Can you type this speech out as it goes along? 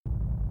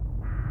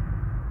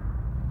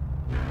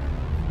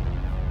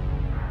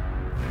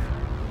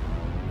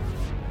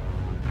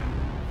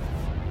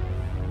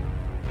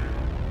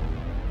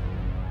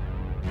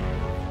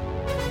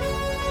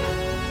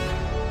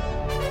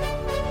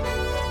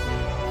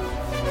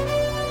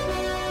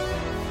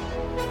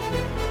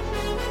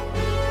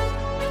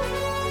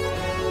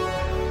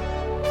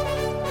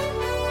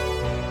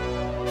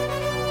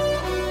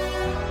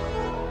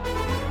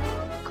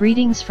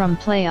Greetings from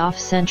Playoff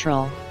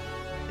Central.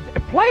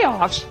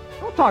 Playoffs?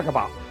 Don't talk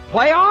about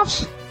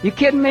playoffs. You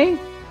kidding me?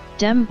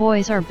 Dem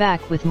boys are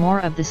back with more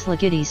of the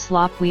slickety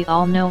slop we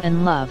all know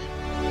and love.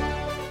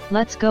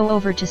 Let's go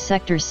over to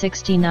Sector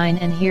 69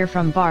 and hear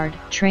from Bard,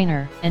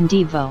 Trainer, and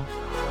Devo.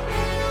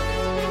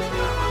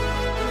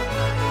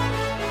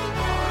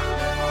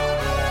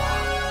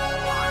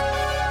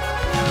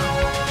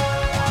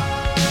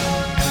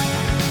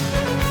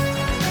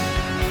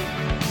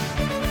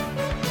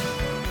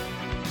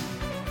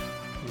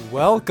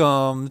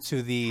 Welcome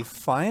to the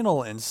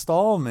final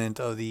installment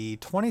of the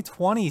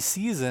 2020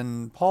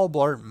 season Paul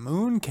Blart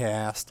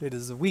Mooncast. It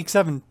is week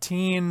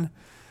 17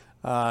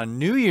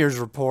 New Year's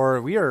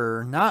report. We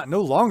are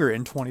no longer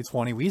in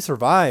 2020. We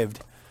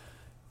survived.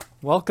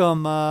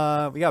 Welcome.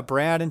 We got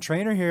Brad and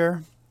Trainer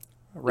here.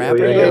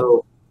 Wrapping it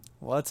up.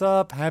 What's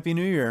up? Happy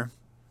New Year.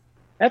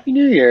 Happy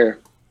New Year.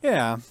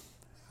 Yeah.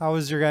 How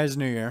was your guys'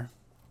 New Year?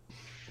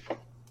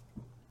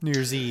 New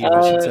Year's Eve,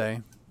 I should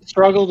say.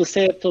 Struggle to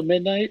stay up till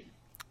midnight.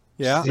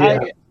 Yeah.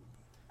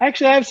 I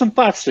have some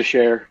thoughts to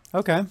share.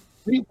 Okay.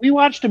 We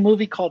watched a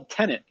movie called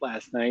Tenet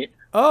last night.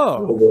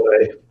 Oh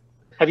boy.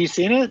 Have you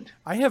seen it?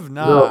 I have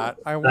not.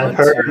 No, I've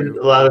heard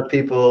a lot of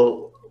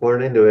people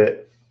weren't into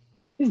it.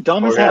 It's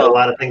dumb as Had hell. a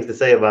lot of things to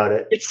say about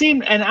it. It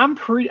seemed, and I'm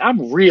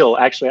real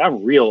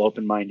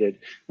open-minded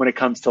when it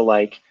comes to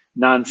like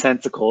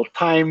nonsensical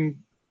time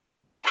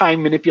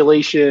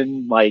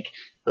manipulation. Like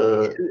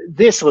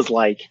this was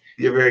like,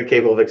 you're very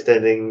capable of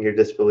extending your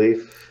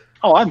disbelief.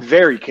 oh, I'm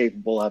very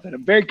capable of it.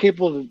 I'm very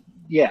capable of, But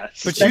you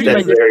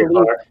suspending didn't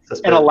disbelief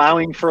and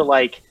allowing for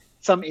like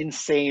some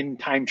insane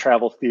time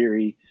travel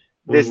theory.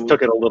 This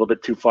took it a little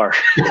bit too far.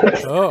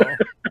 Oh.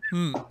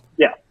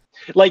 Yeah.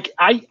 Like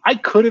I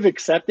could have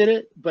accepted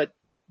it, but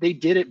they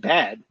did it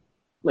bad.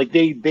 Like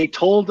they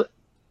told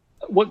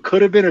what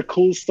could have been a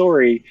cool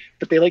story,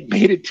 but they like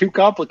made it too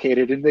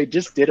complicated and they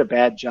just did a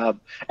bad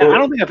job. And I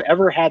don't think I've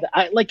ever had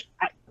I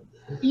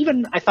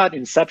thought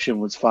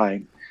Inception was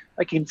fine.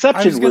 Like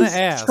Inception was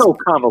so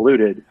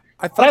convoluted.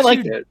 I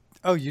liked it.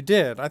 Oh, you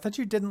did? I thought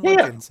you didn't like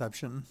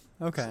Inception.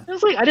 Okay. It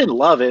was like I didn't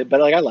love it,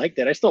 but like I liked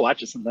it. I still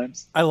watch it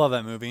sometimes. I love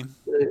that movie.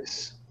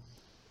 Nice.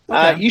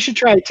 Okay. You should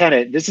try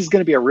Tenet. This is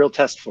going to be a real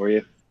test for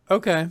you.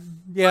 Okay.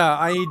 Yeah,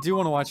 I do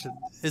want to watch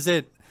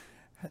it.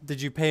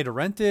 Did you pay to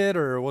rent it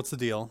or what's the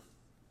deal?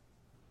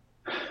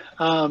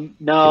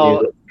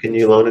 No. Can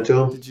you loan it to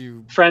him? Did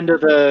you? Friend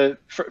of the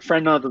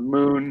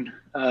moon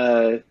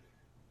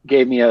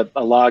gave me a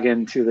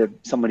login to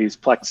somebody's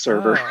Plex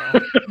server. Oh,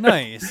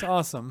 nice.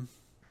 Awesome.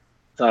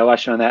 So I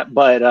watched it on that.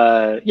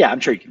 But yeah, I'm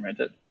sure you can rent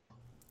it.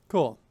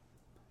 Cool.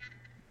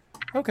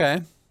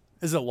 Okay.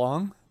 Is it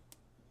long?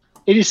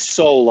 It is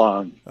so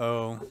long.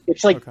 Oh.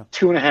 It's like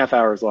 2.5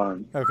 hours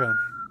long. Okay.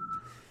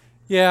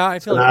 Yeah, I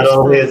feel like not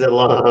only is it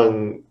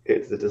long,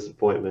 it's a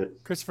disappointment.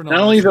 Christopher Not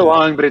only is it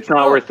long, but it's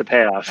not worth the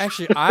payoff.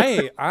 Actually,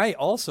 I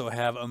also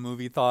have a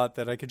movie thought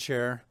that I could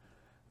share.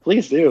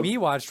 Please do. We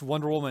watched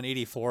Wonder Woman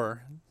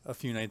 84 a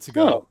few nights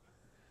ago.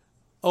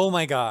 Oh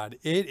my God.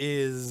 After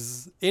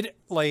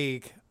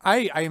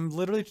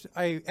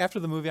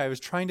the movie, I was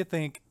trying to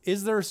think,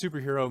 is there a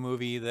superhero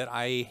movie that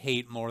I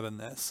hate more than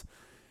this?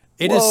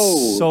 It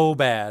is so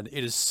bad.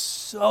 It is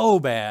so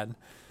bad.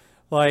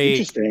 Like,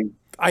 interesting.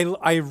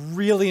 I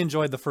really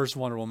enjoyed the first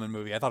Wonder Woman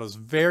movie. I thought it was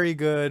very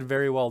good,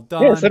 very well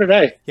done. Yeah, so did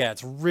I. Yeah,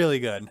 it's really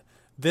good.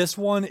 This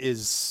one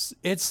it's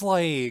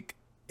like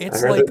I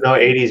heard there's no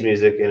 80s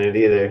music in it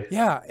either.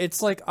 Yeah,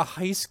 it's like a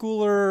high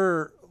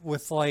schooler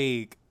with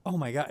like, oh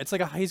my God, it's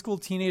like a high school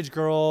teenage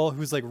girl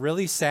who's like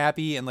really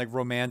sappy and like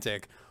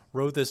romantic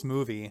wrote this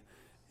movie.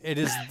 It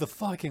is the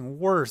fucking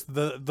worst.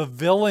 The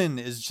villain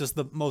is just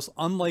the most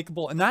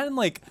unlikable, and not in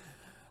like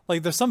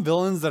there's some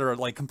villains that are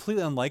like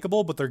completely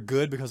unlikable, but they're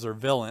good because they're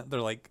villain.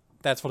 They're like,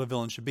 that's what a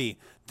villain should be.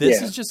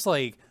 This is just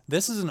like,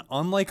 this is an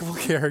unlikable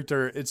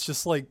character. It's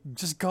just like,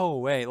 just go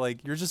away.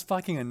 Like, you're just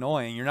fucking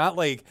annoying. You're not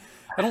like,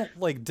 I don't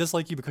like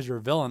dislike you because you're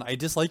a villain. I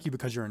dislike you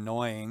because you're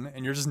annoying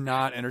and you're just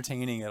not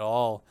entertaining at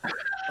all.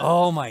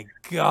 Oh my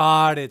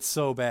God, it's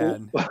so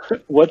bad.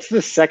 What's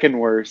the second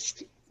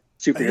worst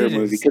superhero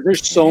movie? Because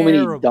there's so many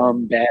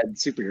dumb, bad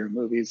superhero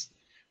movies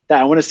that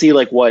I want to see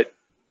like what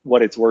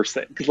it's worse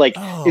than. Because like,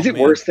 is it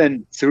worse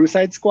than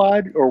Suicide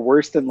Squad or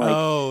worse than like?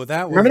 Oh,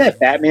 remember that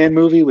Batman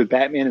movie with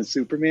Batman and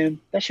Superman?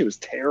 That shit was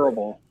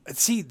terrible.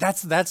 See,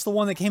 that's the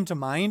one that came to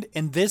mind,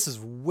 and this is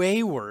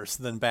way worse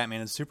than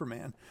Batman and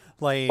Superman.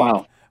 Like,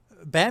 wow.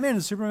 Batman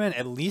and Superman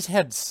at least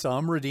had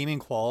some redeeming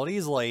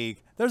qualities.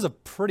 Like, there's a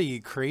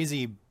pretty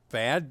crazy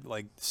bad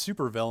like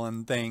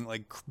supervillain thing,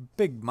 like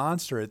big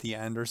monster at the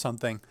end or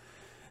something.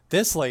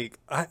 This, like,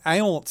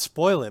 I won't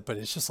spoil it, but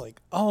it's just like,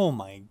 oh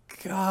my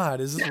God,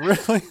 is this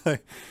really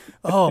like,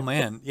 oh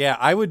man. Yeah,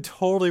 I would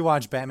totally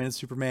watch Batman and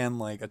Superman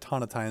like a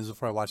ton of times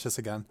before I watch this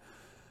again.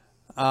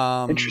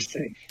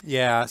 Interesting.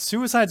 Yeah,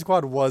 Suicide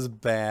Squad was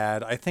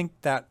bad. I think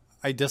that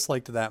I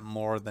disliked that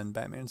more than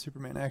Batman and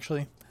Superman,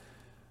 actually.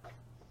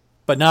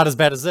 But not as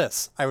bad as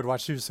this. I would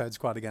watch Suicide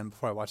Squad again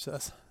before I watch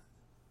this.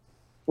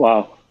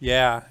 Wow.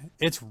 Yeah,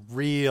 it's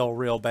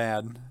real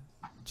bad.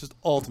 Just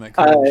ultimate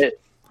cringe.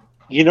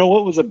 You know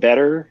what was a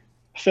better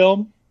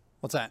film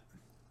What's that?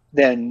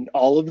 than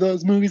all of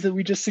those movies that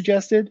we just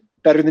suggested?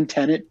 Better than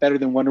Tenet, better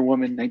than Wonder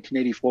Woman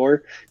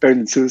 1984, better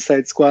than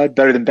Suicide Squad,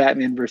 better than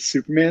Batman vs.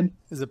 Superman.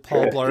 Is it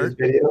Paul Blart?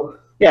 Video.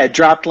 Yeah, it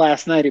dropped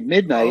last night at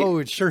midnight. Oh,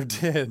 it sure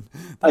did.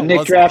 A That Nick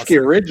was Drafke awesome.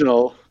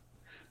 original.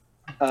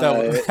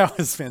 That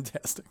was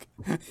fantastic.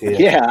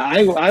 Yeah,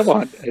 I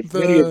want as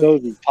many of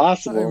those as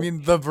possible. I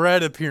mean, the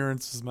Brad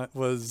appearance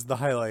was the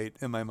highlight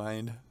in my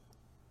mind.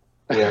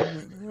 Yeah.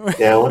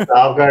 Yeah, once the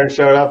Olive Garden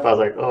showed up, I was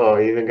like, oh,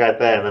 you even got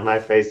that. And then my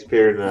face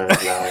appeared in a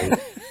line.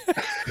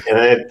 And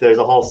then there's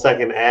a whole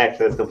second act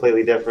that's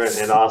completely different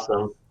and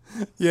awesome.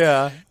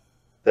 Yeah.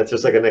 That's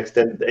just like an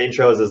extended. The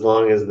intro is as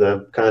long as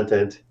the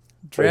content.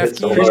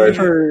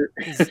 Draftkey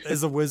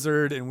is a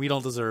wizard, and we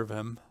don't deserve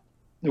him.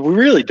 We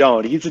really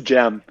don't. He's a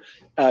gem.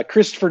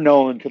 Christopher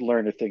Nolan could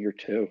learn a thing or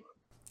two.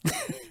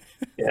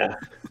 Yeah.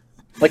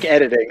 Like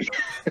editing.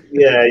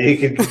 Yeah, you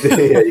could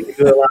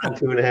do a lot in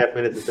 2.5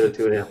 minutes instead of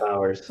 2.5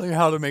 hours. Like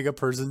how to make a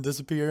person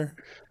disappear.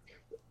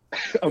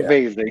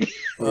 Amazing.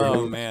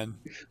 Oh, man.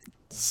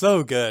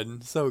 So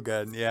good. So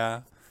good.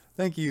 Yeah.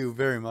 Thank you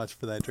very much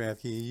for that,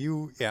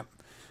 Draftkey.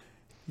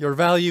 Your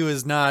value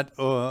is not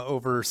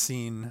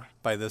overseen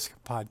by this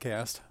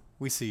podcast.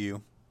 We see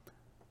you.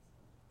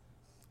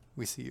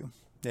 We see you.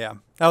 Yeah.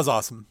 That was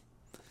awesome.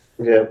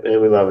 Yeah,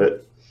 and we love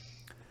it.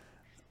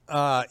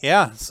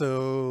 Yeah.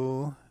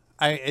 So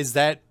is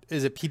it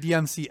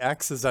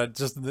PBMCX? Is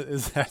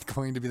that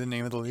going to be the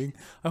name of the league?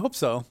 I hope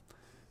so.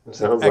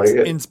 Sounds X like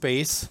it. in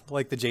space,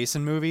 like the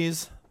Jason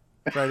movies,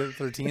 Friday the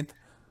 13th.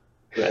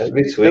 That'd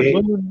be sweet.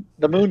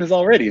 The moon is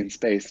already in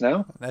space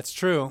now. That's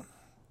true.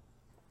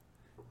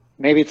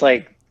 Maybe it's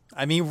like.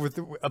 I mean,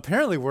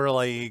 apparently we're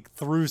like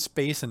through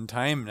space and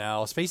time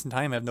now. Space and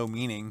time have no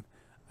meaning.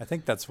 I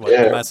think that's what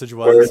the message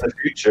was. We're in the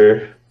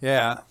future.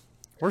 Yeah.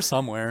 We're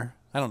somewhere.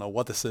 I don't know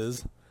what this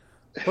is.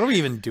 What are we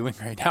even doing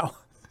right now?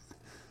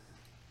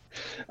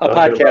 A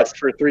podcast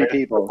for 3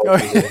 people. Oh,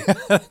 yeah,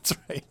 that's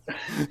right.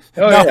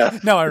 Yeah.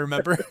 Now I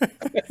remember.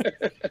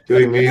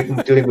 doing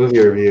movie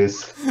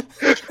reviews.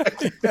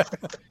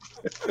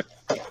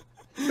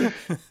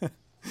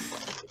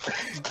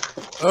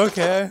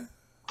 Okay.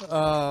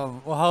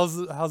 Well, how's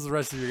the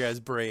rest of your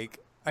guys' break?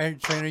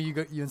 Trainer,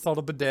 you installed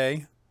a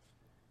bidet.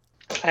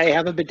 I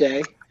have a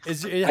bidet. I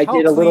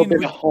did a little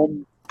bit of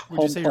home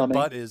would you say plumbing.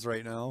 your butt is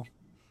right now?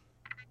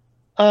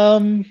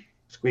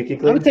 Squeaky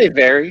clean? I would say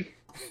very.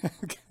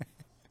 Okay.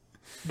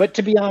 But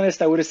to be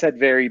honest, I would have said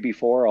very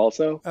before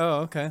also. Oh,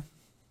 okay.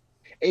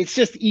 It's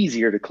just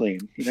easier to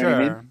clean. You know what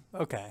I mean?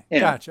 Okay. Yeah.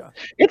 Gotcha.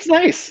 It's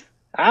nice.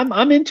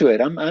 I'm into it.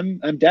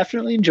 I'm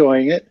definitely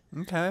enjoying it.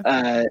 Okay.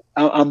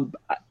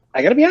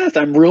 I gotta be honest,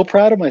 I'm real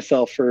proud of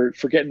myself for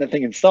getting that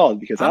thing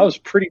installed because I was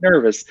pretty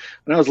nervous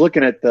when I was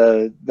looking at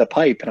the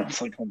pipe and I was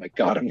like, oh my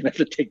God, I'm gonna have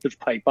to take this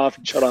pipe off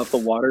and shut off the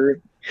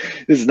water.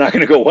 This is not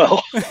gonna go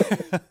well.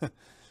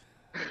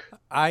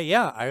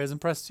 I was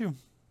impressed too.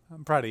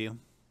 I'm proud of you.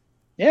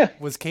 Yeah.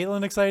 Was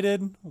Caitlin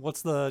excited?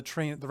 What's the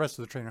rest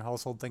of the trainer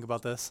household think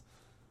about this?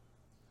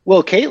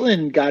 Well,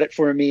 Caitlin got it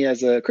for me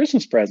as a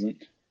Christmas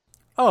present.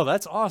 Oh,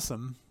 that's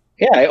awesome.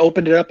 Yeah, I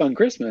opened it up on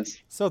Christmas.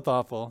 So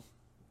thoughtful.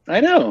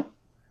 I know.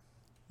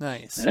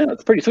 Nice. I know,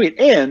 it's pretty sweet.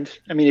 And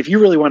I mean, if you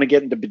really want to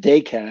get into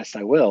bidet cast,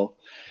 I will.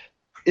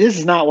 This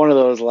is not one of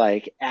those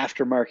like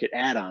aftermarket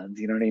add-ons.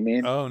 You know what I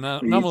mean? Oh,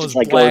 not Where one you of just, those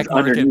like, black goes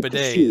market underneath the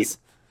bidets. seat.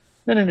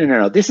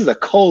 No. This is a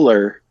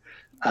Kohler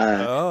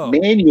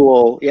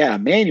manual. Yeah,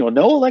 manual.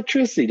 No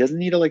electricity. Doesn't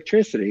need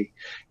electricity.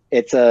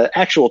 It's a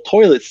actual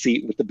toilet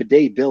seat with the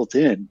bidet built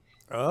in.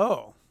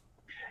 Oh.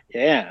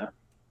 Yeah.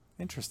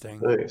 Interesting.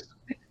 Nice.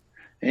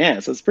 Yeah,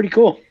 so it's pretty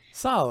cool.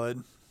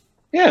 Solid.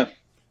 Yeah.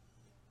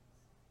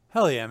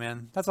 Hell yeah,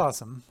 man. That's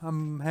awesome.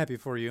 I'm happy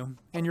for you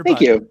and your Thank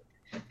butt. you.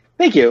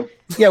 Thank you.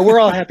 Yeah, we're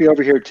all happy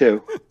over here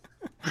too.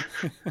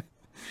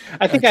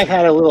 I think I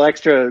had a little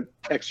extra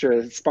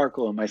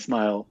sparkle in my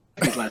smile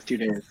these last 2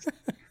 days.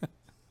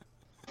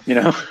 You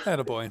know?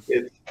 Attaboy.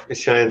 It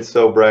shines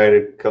so bright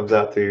it comes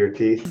out through your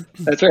teeth.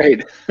 That's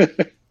right.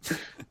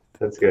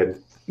 That's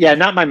good. Yeah,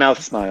 not my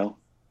mouth smile.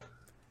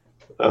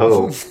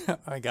 Oh,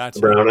 I got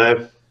you. brown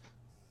eye.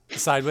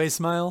 Sideways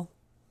smile?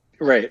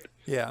 Right.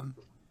 Yeah.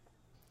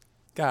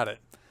 Got it.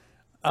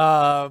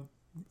 What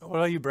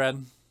about you,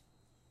 Brad?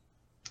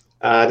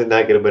 I did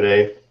not get a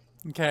bidet.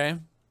 Okay.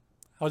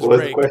 How's What your was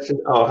break? the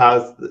question? Oh,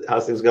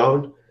 how's things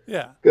going?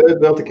 Yeah.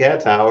 Good. Built a cat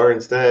tower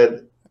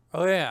instead.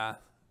 Oh, yeah.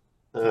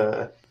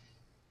 You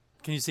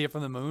Can you see it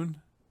from the moon?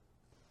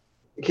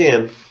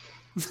 can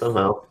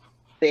somehow.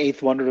 The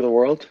 8th wonder of the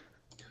world.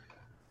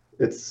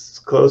 It's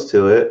close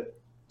to it.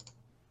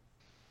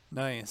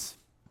 Nice.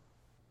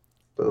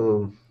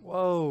 Boom.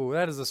 Whoa,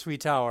 that is a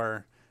sweet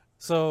tower.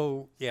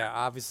 So, yeah,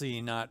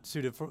 obviously not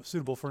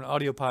suitable for an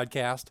audio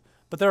podcast,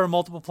 but there are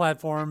multiple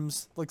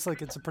platforms. Looks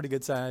like it's a pretty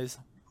good size.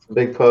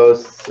 Big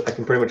posts. I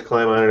can pretty much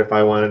climb on it if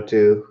I wanted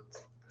to.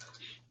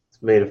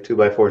 It's made of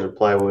 2x4s of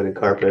plywood and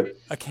carpet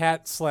A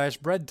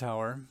cat/bread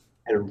tower.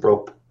 and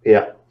rope.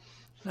 Yeah.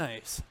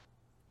 Nice.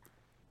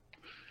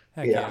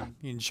 Heck Yeah. yeah.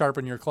 You can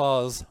sharpen your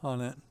claws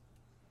on it.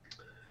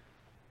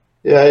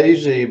 Yeah, I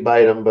usually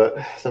bite them, but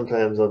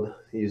sometimes I'll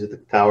use it at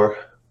the tower.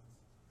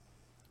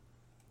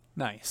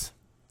 Nice.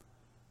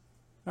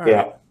 All right.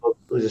 Yeah,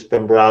 I've just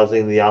been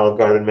browsing the Olive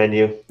Garden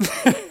menu.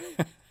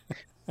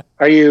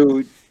 Are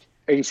you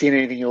seeing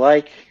anything you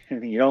like?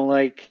 Anything you don't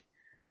like?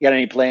 You got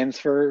any plans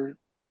for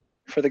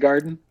the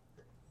garden?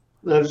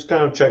 I'm just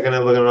kind of checking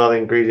and looking at all the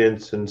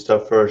ingredients and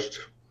stuff first.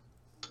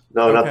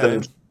 No, Okay.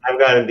 nothing. I haven't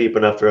gotten deep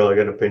enough to really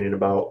get an opinion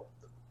about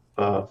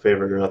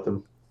favorite or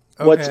nothing.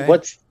 Okay.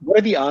 What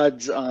are the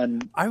odds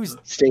on I was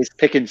Stace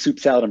picking soup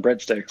salad and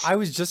breadsticks? I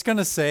was just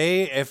gonna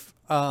say if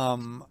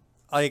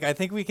like I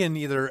think we can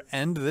either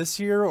end this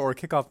year or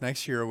kick off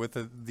next year with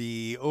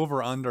the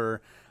over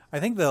under. I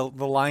think the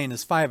line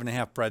is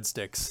 5.5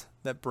 breadsticks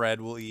that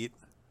Brad will eat.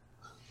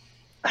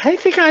 I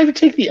think I would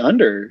take the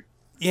under.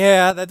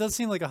 Yeah, that does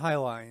seem like a high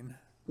line.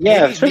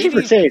 Yeah, especially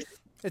for Stace.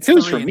 It's If it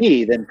was three for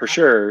me, then for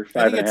sure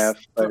I think 5.5.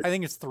 But I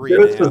think it's If it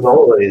was 3.5.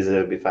 Fazoli's, it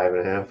would be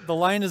 5.5. The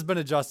line has been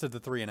adjusted to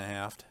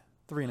 3.5.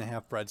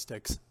 3.5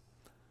 breadsticks.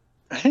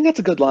 I think that's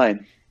a good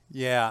line.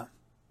 Yeah.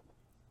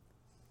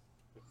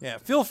 Yeah.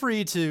 Feel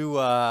free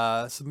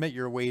to submit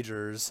your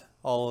wagers,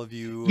 all of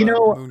you You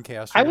know,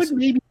 Mooncasters. I would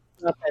maybe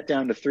drop that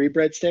down to 3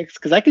 breadsticks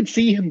because I could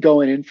see him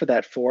going in for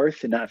that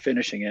fourth and not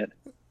finishing it.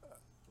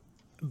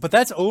 But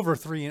that's over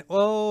three.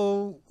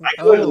 Oh,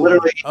 I could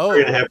literally eat oh,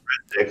 3.5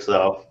 breadsticks,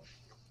 though.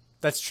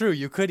 that's true.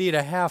 You could eat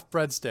a half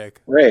breadstick.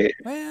 Right.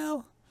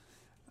 Well,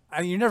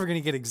 I mean, you're never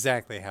going to get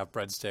exactly a half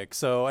breadstick.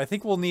 So I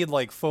think we'll need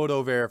like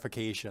photo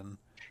verification.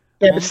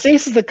 Yeah, but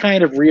Stace is the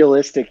kind of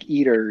realistic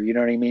eater, you know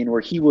what I mean,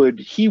 where he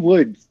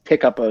would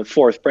pick up a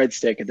fourth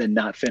breadstick and then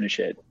not finish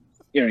it.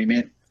 You know what I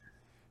mean?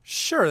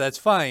 Sure, that's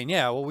fine.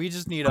 Yeah. Well, we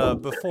just need a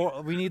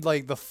before. We need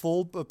like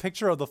a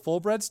picture of the full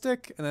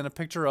breadstick and then a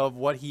picture of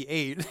what he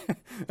ate,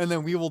 and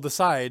then we will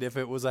decide if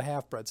it was a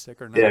half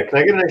breadstick or not. Yeah, can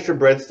I get an extra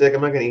breadstick?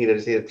 I'm not going to eat it. I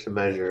just eat it to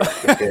measure.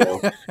 For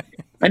scale.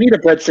 I need a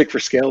breadstick for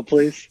scale,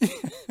 please.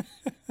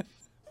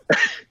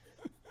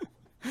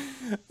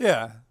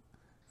 Yeah.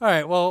 All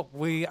right. Well,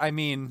 I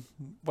mean,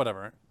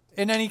 whatever.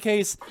 In any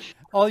case,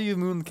 all you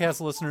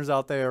Mooncast listeners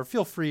out there,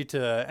 feel free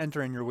to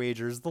enter in your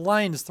wagers. The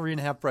line is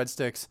 3.5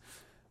 breadsticks.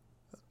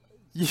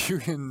 You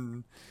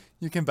can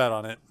bet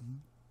on it.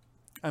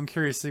 I'm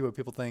curious to see what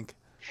people think.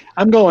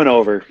 I'm going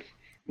over.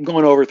 I'm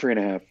going over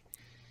 3.5.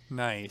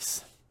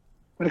 Nice.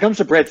 When it comes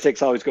to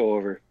breadsticks, I always go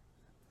over.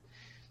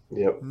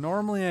 Yep.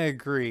 Normally I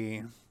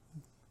agree,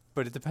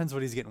 but it depends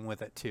what he's getting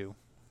with it too.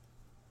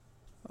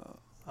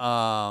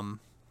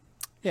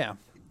 Yeah.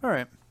 All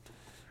right.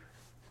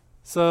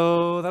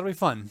 So that'll be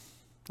fun.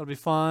 That'll be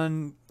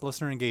fun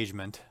listener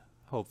engagement,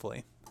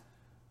 hopefully.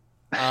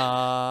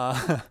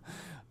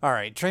 All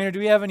right, Trainer, do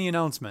we have any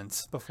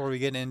announcements before we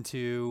get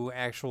into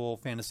actual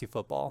fantasy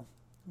football?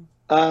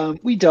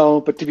 We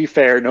don't, but to be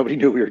fair, nobody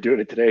knew we were doing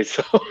it today,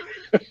 so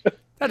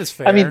That is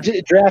fair. I mean,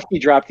 Drafty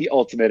dropped the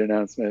ultimate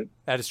announcement.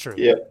 That is true.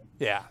 Yep.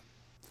 Yeah.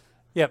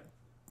 Yep.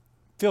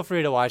 Feel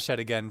free to watch that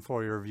again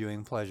for your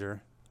viewing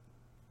pleasure.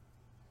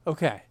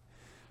 Okay.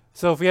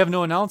 So if we have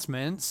no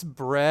announcements,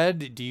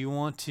 Brad, do you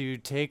want to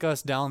take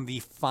us down the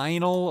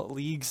final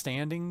league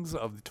standings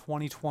of the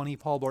 2020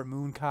 Paul Blart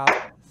Moon Cup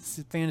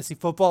fantasy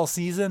football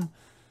season?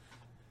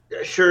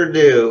 I sure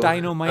do.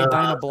 Dynamite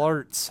Dyna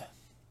Blarts.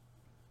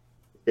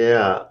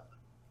 Yeah.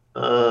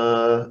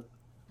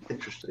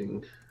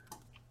 Interesting.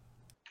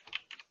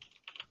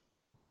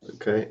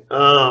 Okay.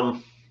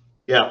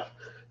 Yeah.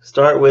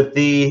 Start with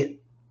the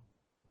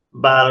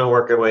bottom,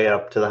 work our way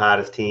up to the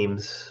hottest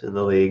teams in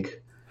the league.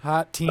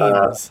 Hot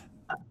teams.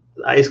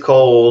 Ice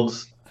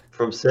colds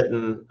from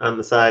sitting on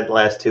the side the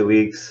last 2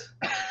 weeks.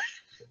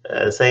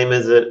 Same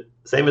as the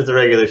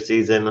regular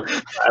season.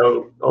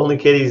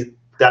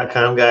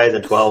 OnlyKitties.com guys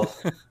in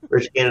 12th.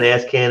 Rich Cannon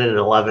Ass Cannon in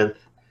 11th.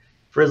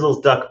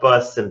 Frizzle's Duck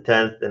Busts in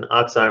 10th. And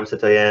Ox Arm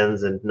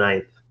Citoyens in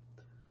 9th.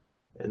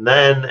 And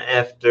then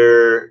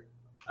after,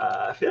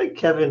 I feel like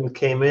Kevin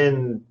came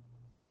in,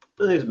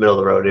 he was middle of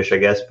the road-ish, I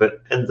guess,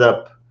 but ends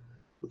up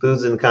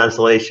losing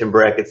consolation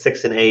bracket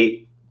 6 and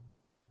 8.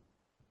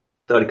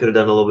 Thought he could have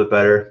done a little bit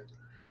better.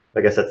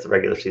 I guess that's the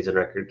regular season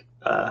record.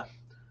 But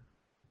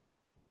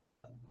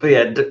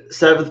yeah,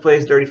 7th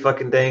place, Dirty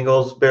Fucking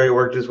Dangles. Barry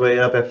worked his way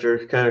up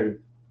after kind of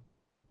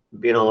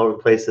being all over the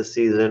place this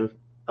season.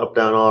 Up,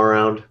 down, all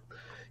around.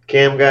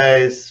 Cam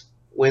guys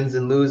wins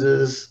and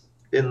loses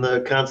in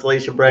the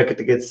consolation bracket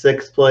to get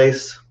 6th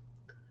place.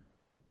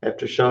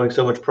 After showing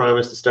so much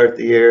promise to start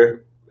the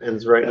year.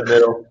 Ends right in the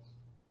middle.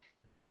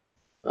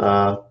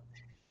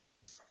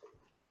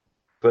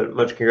 But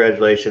much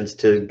congratulations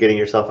to getting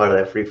yourself out of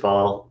that free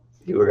fall.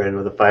 You were in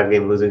with a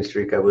 5-game losing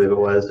streak, I believe it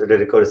was. Or did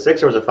it go to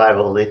 6 or was it 5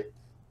 only? I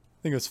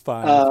think it was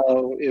 5.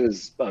 It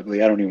was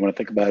ugly. I don't even want to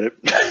think about it.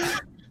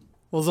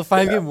 Well, it was a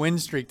 5-game win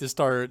streak to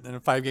start and a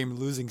 5-game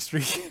losing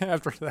streak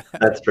after that.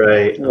 That's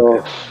right.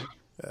 Oh.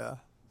 Yeah.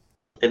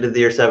 Ended the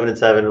year 7-7,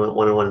 went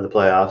 1-1 in the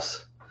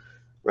playoffs.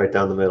 Right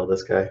down the middle,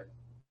 this guy.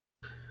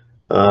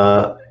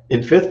 In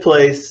 5th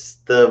place,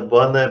 the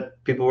one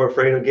that people were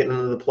afraid of getting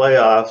into the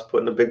playoffs,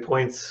 putting up big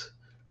points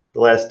the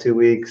last 2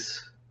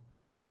 weeks.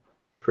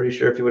 Pretty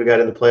sure if he would have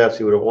got in the playoffs,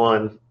 he would have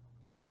won.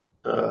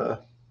 Cunt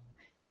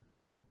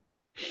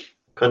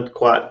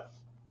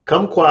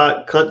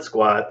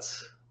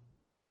squats.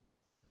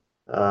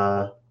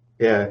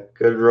 Yeah,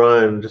 good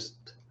run. Just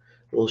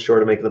a little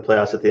short of making the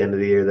playoffs at the end of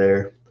the year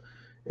there.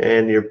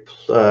 And your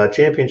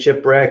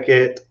championship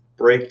bracket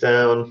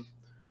breakdown.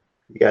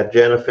 You got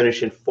Jenna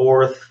finishing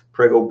 4th,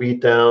 Prego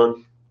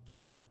beatdown.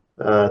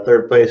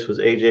 3rd place was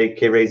AJ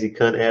K-Razy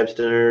Cunt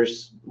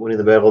Abstiners, winning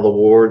the Battle of the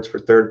Wards for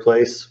 3rd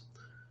place.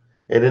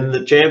 And in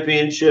the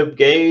championship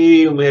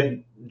game, we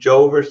had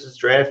Joe versus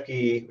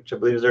Draftkey, which I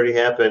believe has already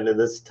happened. And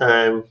this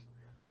time,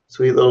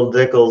 sweet little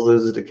Dickles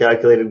loses to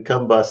Calculated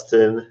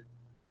Combustion.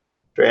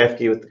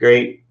 Draftkey with the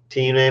great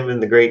team name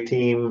and the great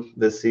team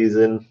this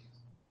season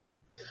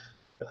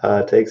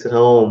takes it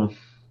home.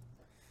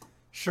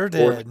 Sure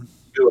did.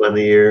 4-2 on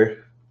the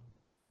year.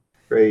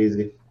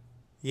 Crazy.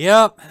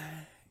 Yep.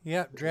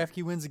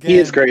 Draftkey wins again. He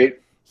is great.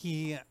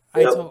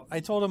 I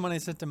told him when I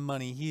sent him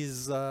money,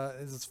 he's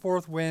his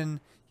 4th win.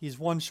 He's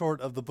one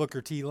short of the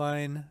Booker T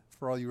line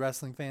for all you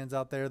wrestling fans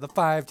out there. The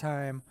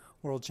 5-time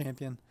world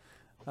champion,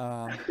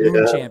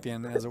 moon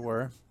champion, as it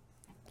were.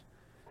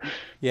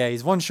 Yeah,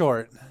 he's one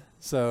short.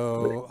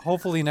 So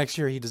hopefully next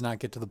year he does not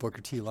get to the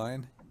Booker T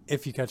line,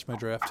 if you catch my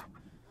drift.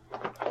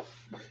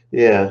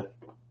 Yeah.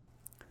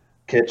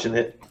 Catching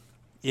it.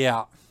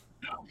 Yeah.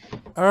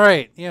 All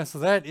right. Yeah, so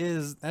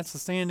that's the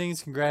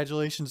standings.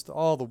 Congratulations to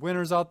all the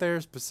winners out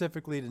there,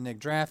 specifically to Nick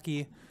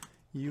Draftkey.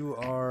 You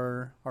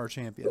are our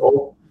champion.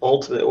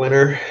 Ultimate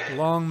winner.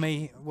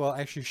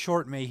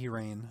 Short may he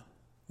reign.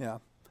 Yeah.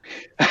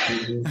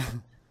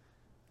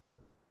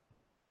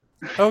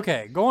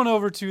 Okay, going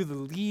over to the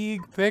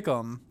league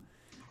pick'em.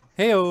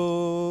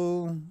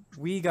 Heyo,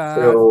 we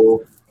got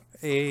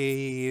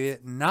a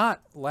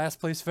not last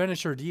place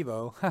finisher,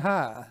 Devo.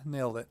 Haha,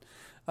 nailed it.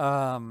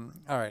 All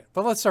right,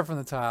 but let's start from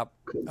the top.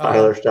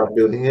 Tyler stopped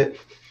doing it.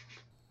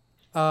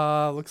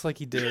 Looks like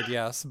he did,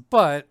 yes.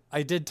 But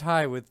I did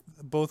tie with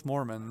both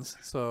Mormons,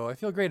 so I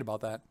feel great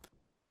about that.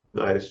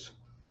 Nice.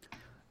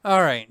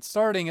 All right,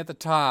 starting at the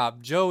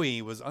top,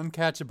 Joey was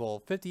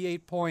uncatchable.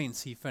 58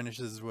 points he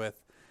finishes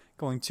with,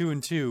 going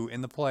 2-2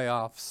 in the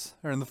playoffs,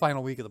 or in the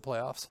final week of the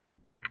playoffs.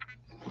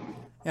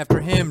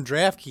 After him,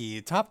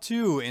 Draftkey, top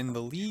 2 in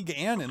the league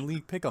and in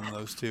league pick'em,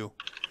 those two.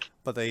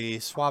 But they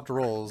swapped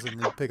roles in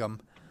league pick'em.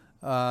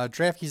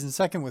 Draftkey's in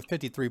second with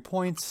 53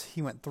 points.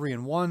 He went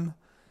 3-1.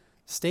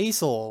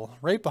 Stasel,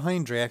 right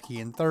behind Draftkey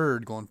in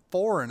third, going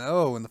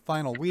 4-0 in the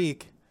final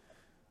week.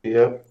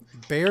 Yep.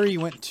 Barry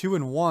went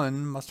 2-1.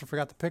 Must have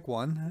forgot to pick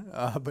one,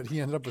 but he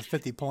ended up with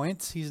 50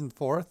 points. He's in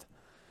fourth.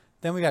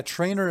 Then we got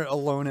Trainer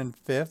alone in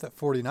fifth at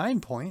 49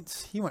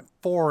 points. He went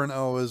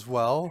 4-0 as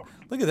well.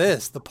 Look at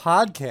this, the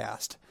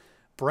podcast.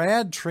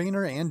 Brad,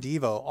 Trainer, and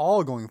Devo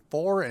all going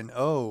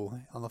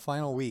 4-0 on the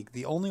final week.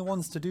 The only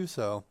ones to do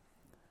so.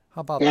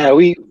 How about that?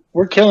 Yeah,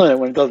 we're killing it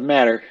when it doesn't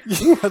matter.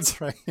 That's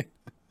right.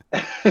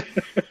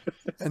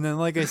 And then,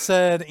 like I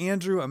said,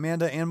 Andrew,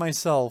 Amanda, and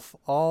myself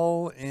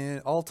all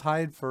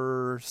tied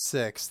for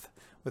sixth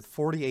with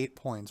 48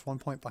 points, 1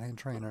 point behind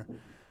Trainer.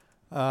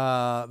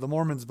 The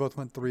Mormons both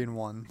went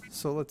 3-1.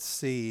 So let's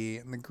see.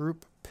 In the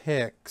group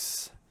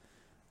picks,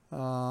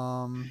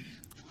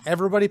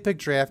 everybody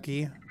picked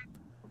Draftkey.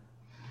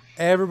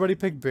 Everybody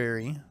picked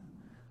Barry.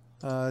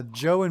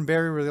 Joe and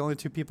Barry were the only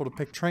two people to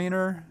pick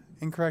Trainer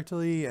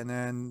incorrectly, and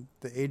then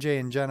the AJ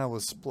and Jenna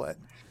was split.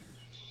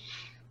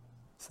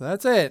 So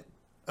that's it.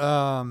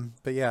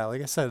 But yeah,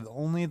 like I said,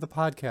 only the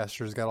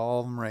podcasters got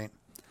all of them right.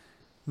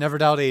 Never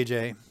doubt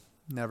AJ.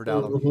 Never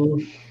doubt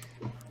him.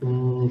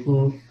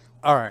 Mm-hmm.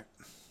 All right.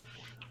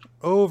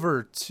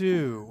 Over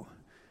to,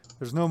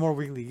 there's no more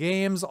weekly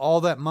games.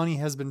 All that money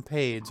has been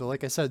paid. So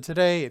like I said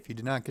today, if you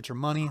did not get your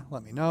money,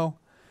 let me know.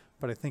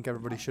 But I think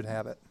everybody should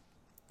have it.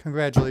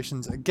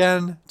 Congratulations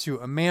again to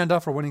Amanda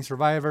for winning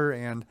Survivor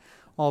and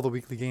all the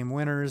weekly game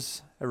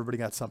winners. Everybody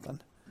got something.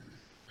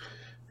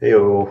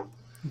 Heyo.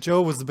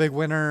 Joe was the big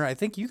winner. I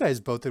think you guys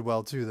both did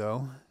well too,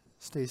 though.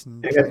 Stacey.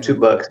 I got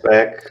 $2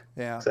 back.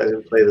 Yeah. I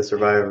didn't play the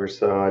Survivor,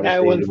 so I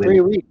just won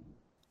 3 weeks.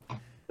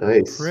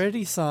 Nice.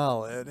 Pretty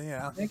solid,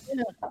 yeah.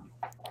 Yeah.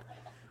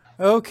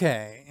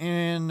 Okay,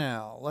 and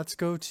now let's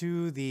go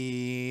to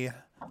the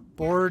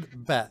board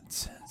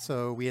bets.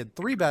 So we had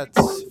 3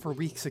 bets for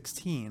week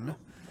 16.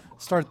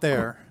 Start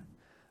there.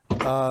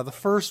 The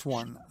first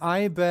one,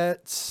 I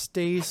bet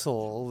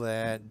Stasel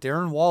that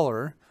Darren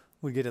Waller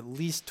would get at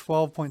least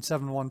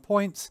 12.71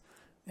 points,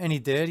 and he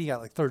did. He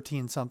got like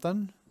 13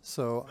 something,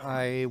 so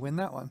I win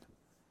that one.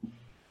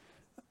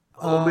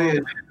 Oh,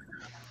 man.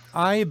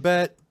 I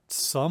bet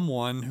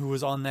someone who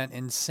was on that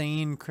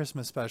insane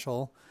Christmas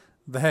special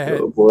that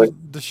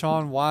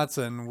Deshaun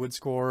Watson would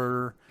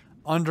score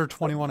under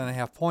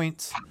 21.5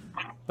 points,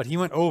 but he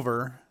went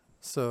over,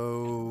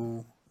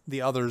 so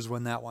the others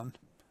win that one.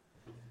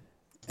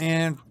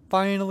 And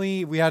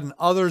finally, we had an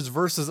others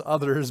versus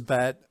others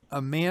bet.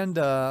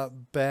 Amanda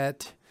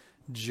bet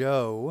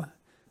Joe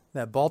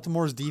that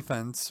Baltimore's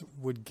defense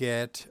would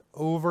get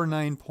over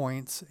 9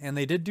 points, and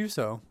they did do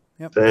so.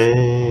 Yep.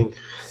 Dang.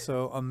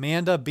 So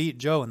Amanda beat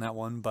Joe in that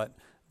one, but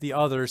the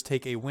others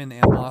take a win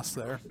and loss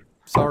there.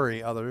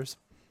 Sorry, others.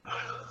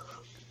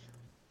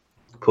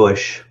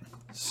 Push.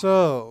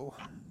 So,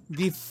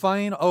 the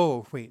final...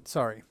 Oh, wait,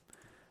 sorry.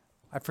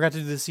 I forgot to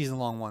do the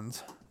season-long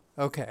ones.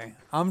 Okay,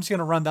 I'm just going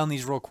to run down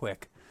these real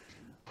quick.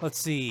 Let's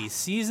see.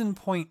 Season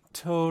point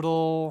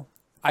total.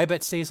 I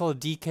bet Stasel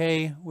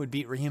DK would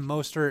beat Raheem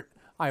Mostert.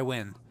 I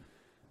win.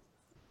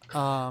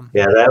 Yeah,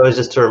 that was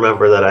just to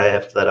remember that I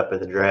have that up in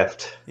the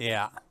draft.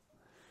 Yeah.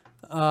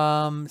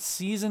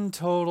 Season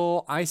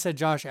total. I said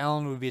Josh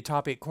Allen would be a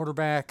top 8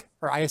 quarterback.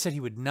 Or I said he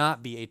would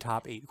not be a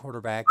top 8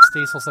 quarterback.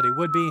 Stasel said he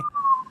would be.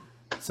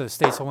 So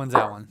Stasel wins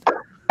that one.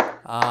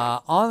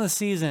 On the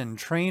season,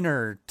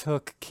 Trainer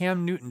took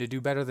Cam Newton to do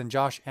better than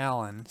Josh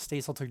Allen.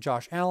 Stasel took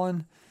Josh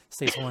Allen.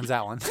 Stasel wins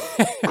that one.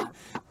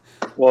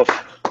 Woof.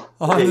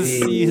 On the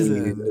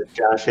season,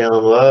 Josh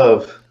Allen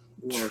love.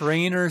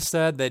 Trainer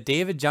said that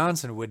David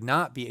Johnson would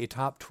not be a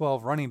top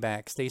 12 running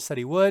back. Stace said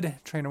he would.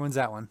 Trainer wins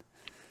that one.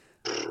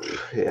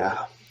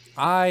 Yeah.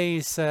 I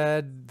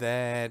said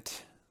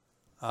that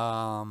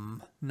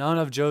none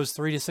of Joe's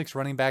 3 to 6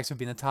 running backs would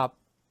be in the top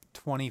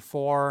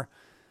 24,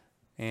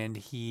 and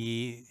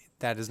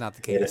that is not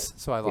the case.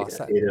 So I lost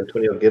that.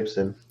 Antonio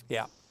Gibson.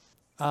 Yeah.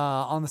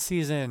 On the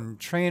season,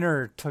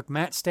 Trainer took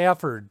Matt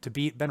Stafford to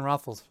beat Ben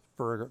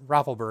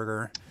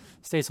Roethlisberger.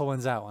 Stasel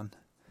wins that one.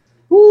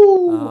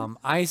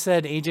 I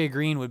said AJ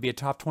Green would be a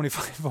top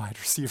 25 wide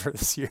receiver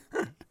this year.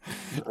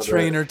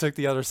 Trainer took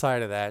the other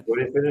side of that. What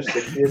did he finish?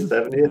 60th,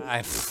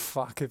 70th?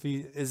 Fuck if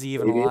is he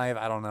even alive?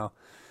 I don't know.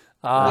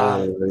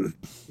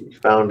 You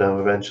found him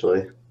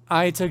eventually.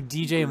 I took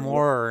DJ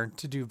Moore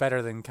to do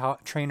better than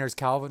Trainer's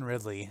Calvin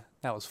Ridley.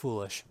 That was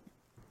foolish.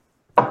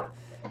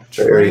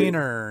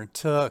 Trainer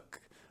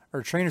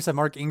said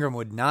Mark Ingram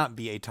would not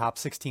be a top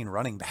 16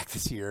 running back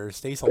this year.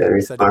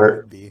 Stasel said he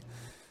would be.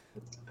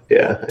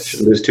 Yeah, I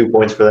should lose 2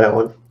 points for that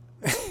one.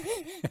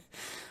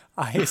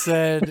 I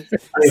said... I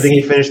don't even think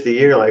he finished the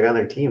year on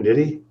their team, did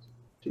he?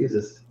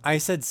 Jesus. I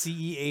said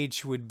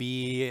CEH would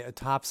be a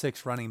top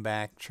 6 running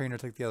back. Trainer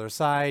took the other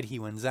side. He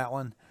wins that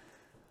one.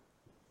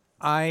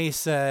 I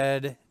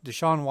said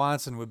Deshaun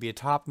Watson would be a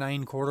top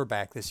 9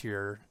 quarterback this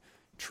year.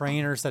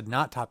 Trainer said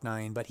not top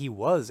 9, but he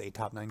was a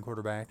top 9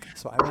 quarterback,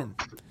 so I win.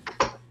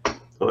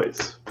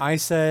 Nice. I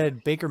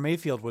said Baker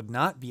Mayfield would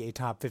not be a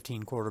top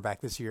 15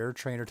 quarterback this year.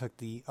 Trainer took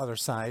the other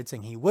side,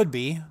 saying he would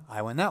be.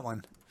 I win that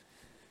one.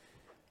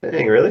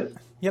 Dang, really?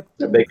 Yep.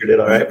 Baker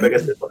did all right, but I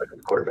guess they put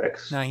good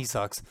quarterbacks. Nah, he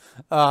sucks.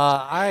 They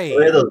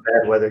had those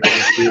bad weather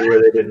games too,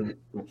 where they didn't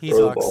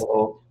throw the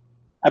ball.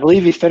 I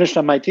believe he finished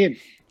on my team.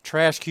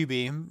 Trash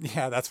QB.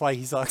 Yeah, that's why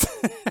he sucks.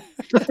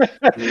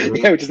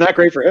 Yeah, which is not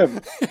great for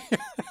him.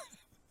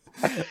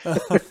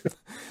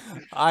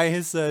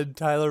 I said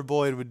Tyler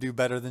Boyd would do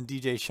better than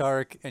DJ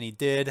Shark, and he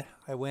did.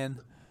 I win.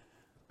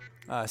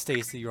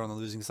 Stacey, you're on the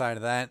losing side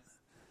of that.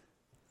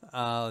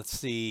 Let's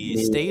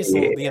see.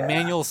 Stacey, the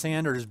Emmanuel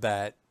Sanders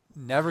bet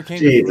never came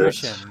to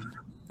fruition.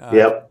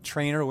 Yep.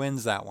 Trainer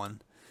wins that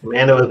one.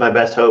 Amanda was my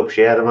best hope.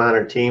 She had him on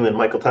her team, and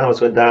Michael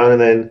Thomas went down,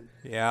 and then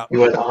he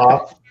went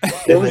off.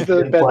 What was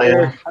the bet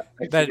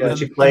there?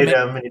 She played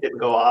him, and he didn't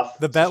go off.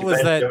 The bet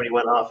was that he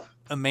went off.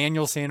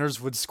 Emmanuel Sanders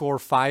would score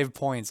 5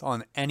 points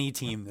on any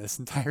team this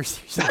entire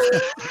season.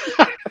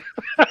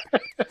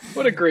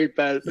 What a great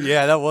bet.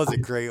 Yeah, that was a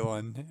great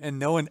one. And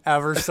no one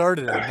ever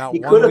started him. Not he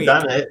one could have week.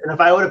 done it. And if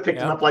I would have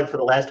picked him up for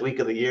the last week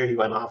of the year, he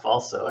went off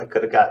also. I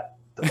could have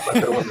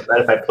won the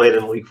bet if I played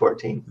him in week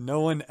 14.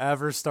 No one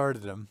ever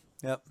started him.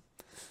 Yep.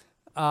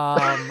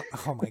 Oh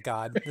my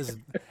God. This is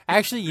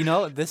actually,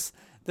 this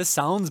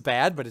sounds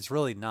bad, but it's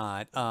really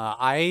not.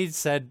 I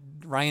said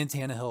Ryan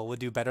Tannehill would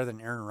do better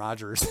than Aaron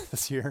Rodgers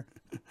this year.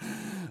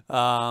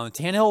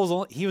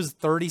 Tannehill was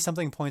 30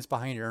 something points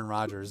behind Aaron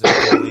Rodgers.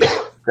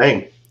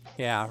 Dang.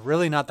 Yeah,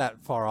 really not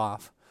that far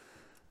off.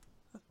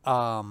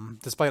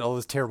 Despite all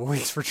those terrible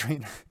weeks for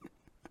Trainer.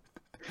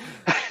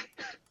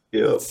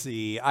 Yep. Let's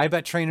see. I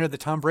bet Trainer that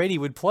Tom Brady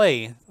would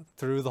play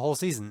through the whole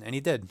season, and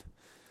he did.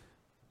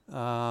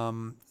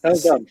 That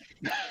was dumb.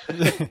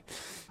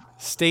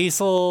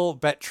 Stasel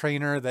bet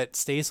Trainer that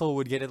Stasel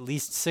would get at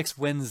least 6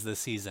 wins this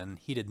season.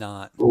 He did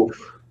not.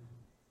 Oof.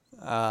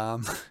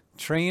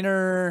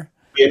 Trainer.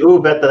 Yeah,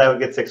 who bet that I would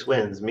get 6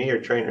 wins? Me or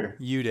Trainer?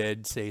 You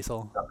did,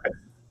 Stasel. Okay.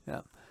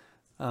 Yeah.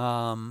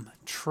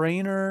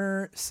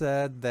 Trainer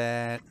said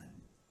that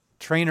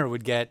Trainer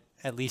would get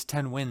at least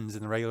 10 wins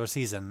in the regular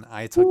season.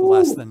 I took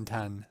less than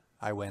 10.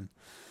 I win.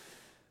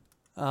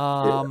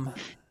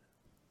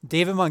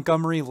 David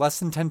Montgomery, less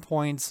than 10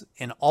 points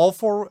in all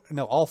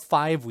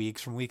 5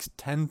 weeks from weeks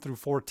 10 through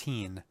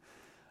 14.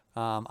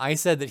 I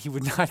said that he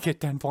would not get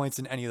 10 points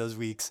in any of those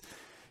weeks.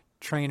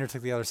 Trainer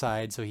took the other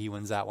side, so he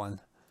wins that one.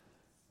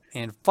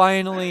 And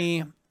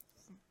finally,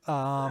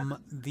 let's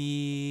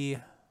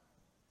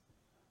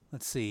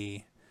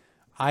see.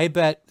 I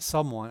bet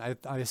someone,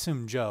 I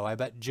assume Joe, I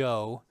bet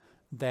Joe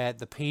that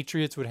the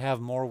Patriots would have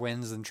more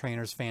wins than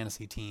Trainer's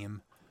fantasy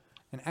team.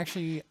 And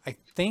actually, I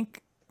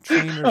think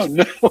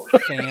Trainer's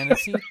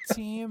fantasy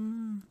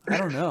team, I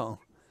don't know.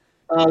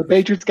 The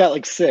Patriots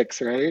got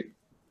 6, right?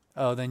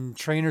 Oh, then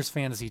Trainer's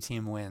fantasy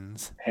team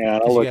wins. Yeah,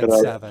 I'll look it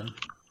up. 7.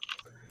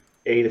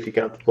 8 if you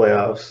count the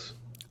playoffs.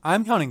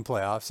 I'm counting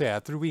playoffs, yeah,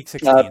 through week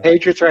 16.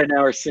 Patriots right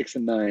now are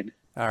 6-9.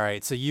 All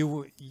right, so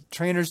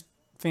Trainer's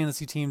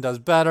fantasy team does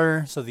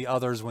better, so the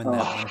others win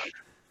that one.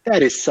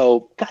 That is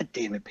so. God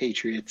damn it,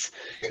 Patriots!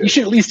 You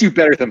should at least do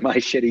better than my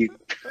shitty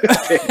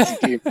fantasy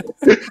team.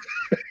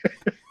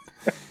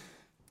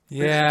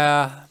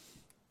 Yeah.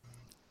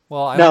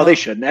 Well, no, they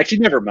shouldn't. Actually,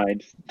 never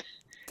mind.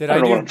 I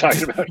don't know what I'm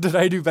talking about. Did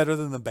I do better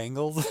than the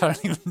Bengals? I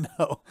don't even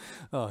know.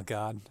 Oh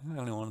God, I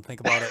don't even want to think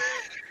about it.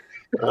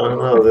 I don't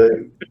know.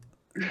 They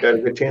got a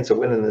good chance of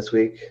winning this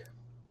week.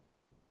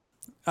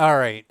 All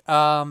right.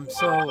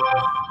 So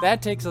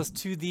that takes us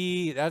to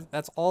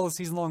that's all the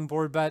season-long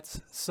board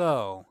bets.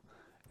 So,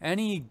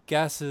 any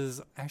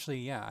guesses? Actually,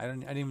 yeah, I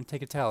didn't even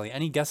take a tally.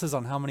 Any guesses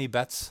on how many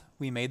bets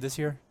we made this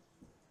year?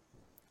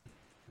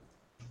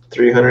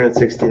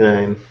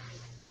 369.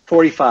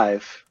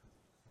 45.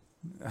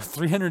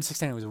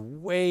 369 was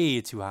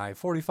way too high.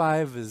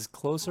 45 is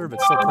closer,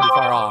 but still pretty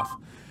far off.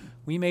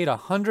 We made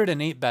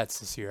 108 bets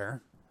this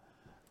year.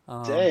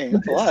 Dang,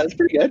 that's a lot. That's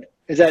pretty good.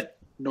 Is that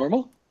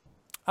normal?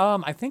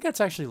 I think that's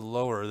actually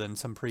lower than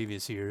some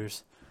previous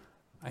years.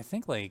 I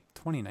think like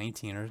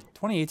 2019 or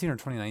 2018 or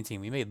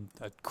 2019, we made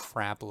a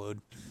crap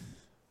load.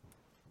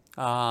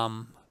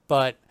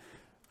 But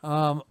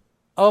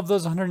of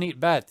those 108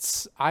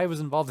 bets, I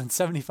was involved in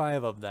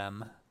 75 of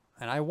them.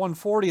 And I won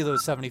 40 of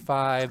those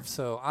 75,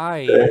 so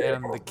I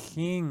am the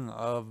king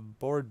of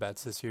board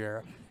bets this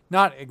year.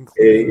 Not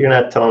including... You're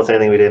not telling us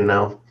anything we didn't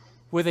know.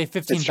 With a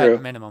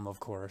 15-bet minimum, of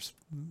course.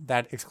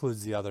 That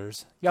excludes the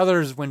others. The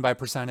others win by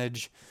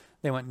percentage.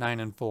 They went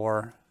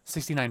 9-4,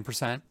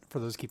 69% for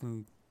those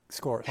keeping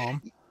score at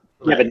home.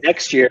 Yeah, but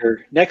next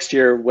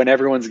year, when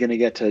everyone's going to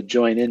get to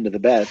join into the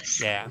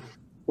bets, yeah,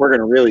 we're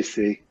going to really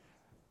see.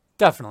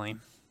 Definitely.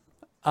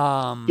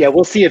 Yeah,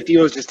 we'll see if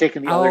Dio's just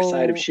taking the other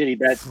side of shitty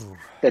bets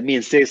that me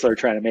and Stasler are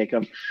trying to make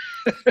them.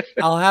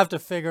 I'll have to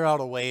figure out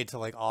a way to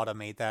like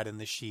automate that in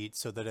the sheet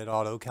so that it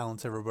auto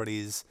counts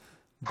everybody's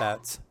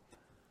bets.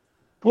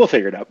 We'll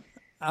figure it out.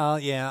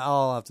 Yeah,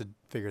 I'll have to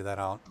figure that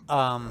out.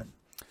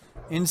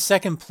 In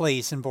second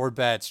place in board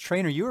bets,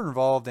 Trainer, you were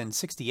involved in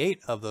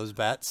 68 of those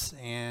bets,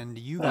 and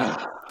you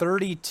got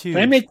 32.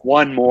 Can I make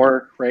one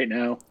more right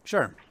now?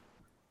 Sure.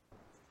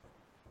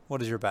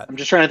 What is your bet? I'm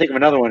just trying to think of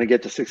another one to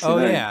get to 69. Oh,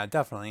 yeah,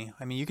 definitely.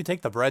 I mean, you could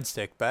take the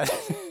breadstick bet.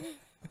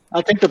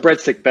 I'll take the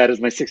breadstick bet as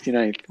my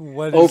 69th.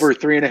 Over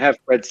 3.5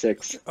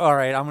 breadsticks. All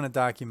right, I'm going to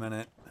document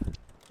it.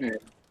 Yeah.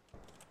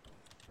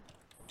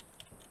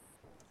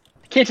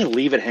 I can't just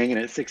leave it hanging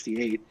at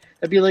 68.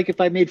 That'd be like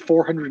if I made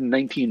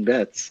 419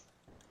 bets.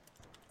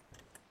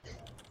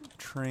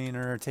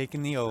 Trainer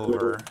taking the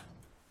over.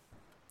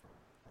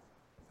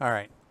 All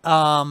right.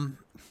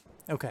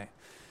 Okay.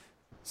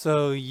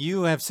 So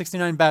you have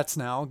 69 bets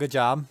now. Good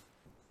job.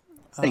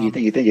 Thank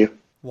you.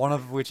 One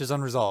of which is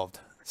unresolved.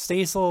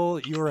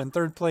 Stasel, you were in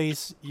third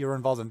place. You were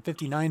involved in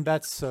 59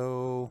 bets,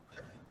 so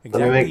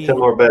exactly. Let me make 10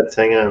 more bets.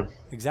 Hang on.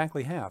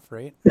 Exactly half,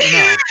 right?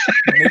 No.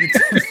 Maybe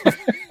 10.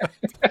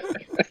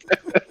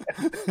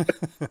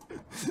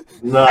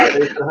 No,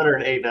 it's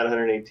 108, not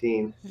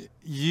 118.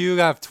 You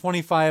got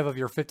 25 of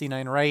your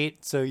 59 right,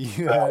 so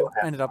you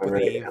ended up with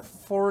a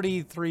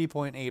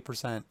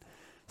 43.8%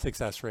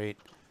 success rate.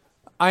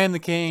 I am the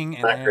king,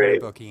 and I am the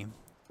bookie.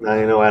 Now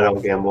you know I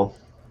don't gamble.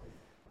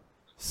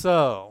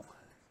 So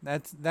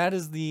that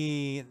is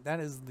the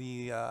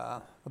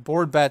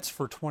board bets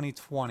for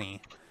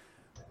 2020,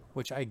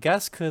 which I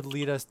guess could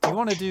lead us. Do you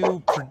want to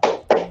do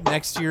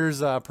next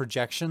year's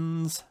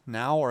projections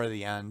now or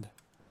the end?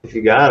 If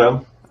you got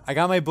them. I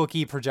got my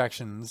bookie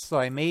projections, so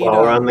I made.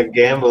 While we're on the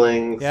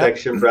gambling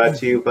section, brought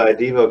to you by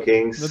Devo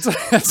Kings.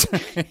 That's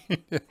right.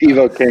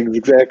 Devo Kings,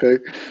 exactly.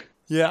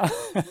 Yeah.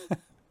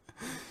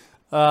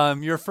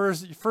 Your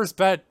first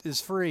bet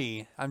is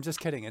free. I'm just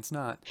kidding. It's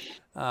not.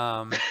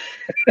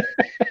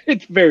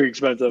 It's very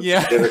expensive.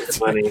 Yeah. Give it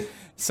money.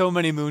 So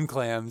many moon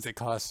clams it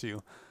costs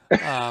you.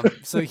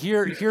 So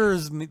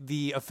here's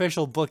the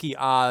official bookie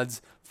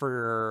odds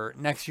for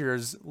next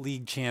year's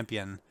league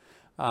champion.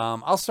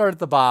 I'll start at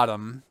the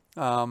bottom.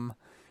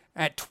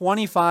 At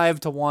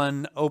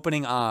 25-1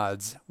 opening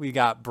odds, we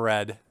got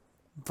Brad.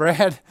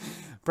 Brad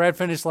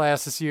finished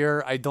last this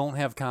year. I don't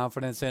have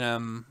confidence in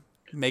him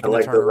making the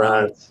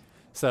turnaround.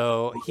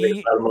 So he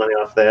made a lot of money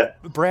off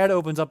that. Brad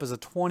opens up as a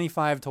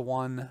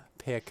 25-1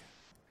 pick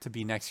to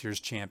be next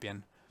year's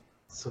champion.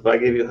 So if I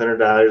give you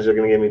 $100, you're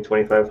going to give me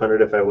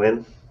 $2,500 if I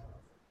win?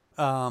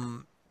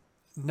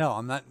 No,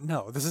 I'm not.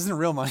 No, this isn't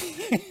real money.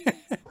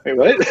 Wait,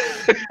 what?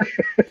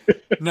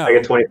 No. I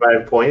get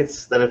 25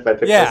 points then if I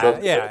pick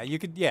myself? Yeah, you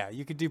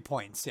could do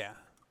points, yeah.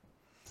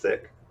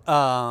 Sick.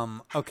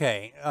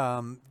 Okay.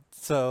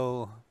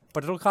 So,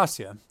 but it'll cost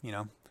you,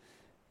 It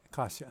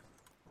costs you.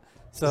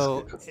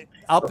 So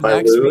up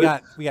next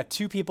we got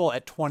two people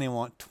at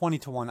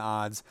 20-1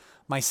 odds.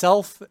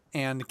 Myself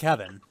and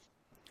Kevin.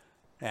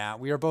 Yeah,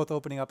 we are both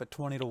opening up at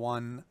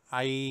 20-1.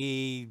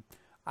 I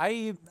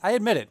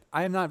admit it.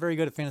 I am not very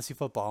good at fantasy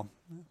football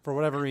for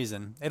whatever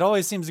reason. It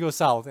always seems to go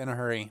south in a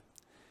hurry.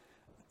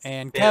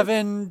 And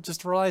Kevin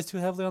just relies too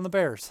heavily on the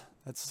Bears.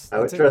 I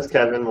would trust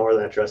Kevin more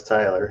than I trust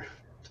Tyler,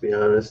 to be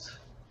honest.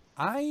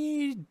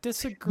 I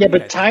disagree. Yeah,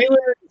 but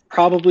Tyler is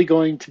probably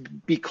going to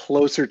be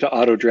closer to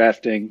auto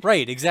drafting.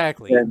 Right,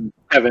 exactly. Than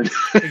Kevin.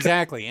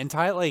 Exactly. And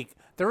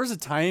there was a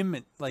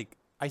time, like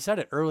I said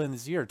it early in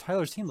this year,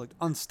 Tyler's team looked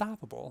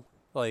unstoppable.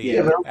 Like,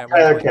 yeah, but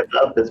Tyler kept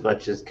up as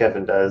much as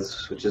Kevin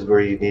does, which is where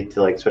you need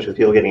to, like, especially with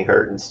people getting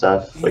hurt and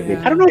stuff. Like,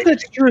 Yeah. I don't know if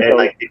that's true. And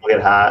like people get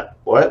hot.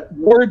 What?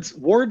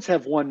 Wards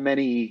have won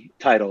many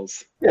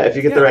titles. Yeah, if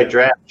you get the right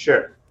draft,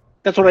 sure.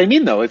 That's what I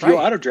mean, though. If you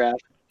Right. auto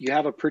draft, you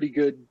have a pretty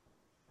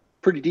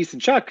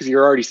decent shot because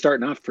you're already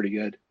starting off pretty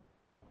good.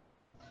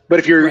 But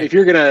if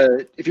you're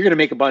gonna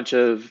make a bunch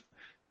of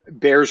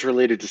Bears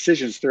related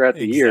decisions throughout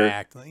the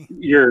year,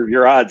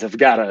 your odds have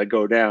got to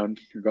go down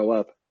or go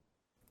up.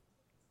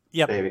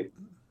 Yep. Maybe.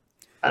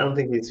 I don't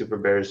think he's super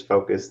Bears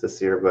focused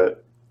this year,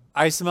 but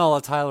I smell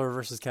a Tyler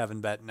versus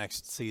Kevin bet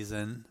next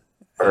season.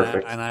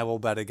 Perfect. And I will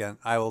bet again.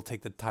 I will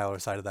take the Tyler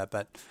side of that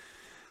bet.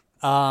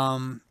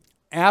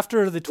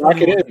 After the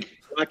 20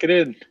 Lock it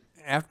in.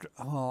 After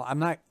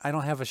I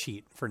don't have a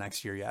sheet for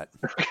next year yet.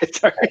 Okay,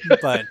 sorry.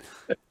 But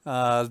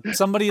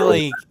somebody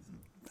like,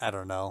 I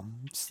don't know,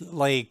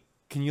 like,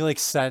 can you like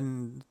set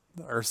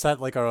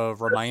like a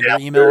reminder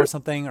email or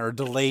something, or a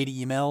delayed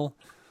email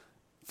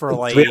for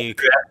like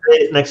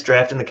next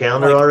draft in the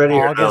calendar like already?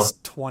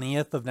 August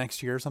 20th of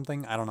next year or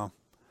something? I don't know.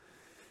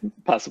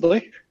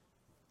 Possibly.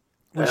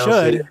 We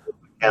should.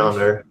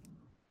 Calendar.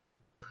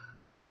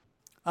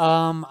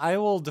 I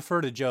will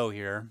defer to Joe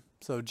here.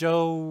 So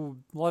Joe,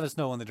 let us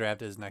know when the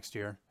draft is next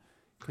year,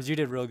 because you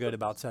did real good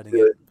about setting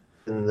it.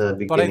 In the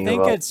beginning, but I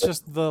think it's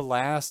just the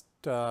last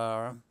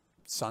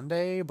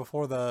Sunday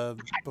before Labor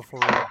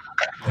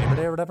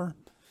Day or whatever.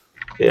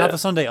 Yeah. Not the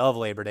Sunday of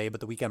Labor Day, but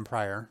the weekend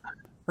prior.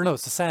 Or no,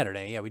 it's the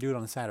Saturday. Yeah, we do it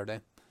on a Saturday.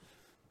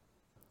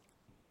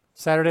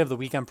 Saturday of the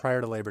weekend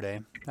prior to Labor Day.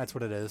 That's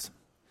what it is.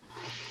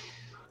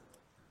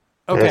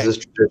 Okay. As is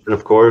tradition,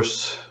 of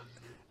course.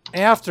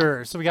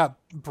 So we got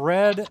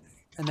Brad,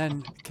 and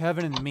then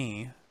Kevin and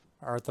me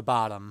are at the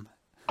bottom.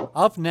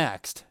 Up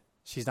next,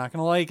 she's not going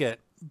to like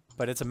it,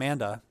 but it's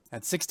Amanda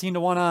at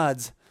 16-1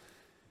 odds.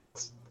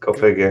 Go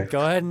figure. Go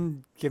ahead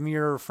and give me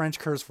your French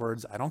curse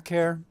words. I don't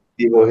care.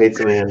 People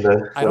hates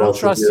Amanda. I don't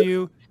trust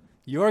you.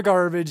 You are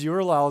garbage. You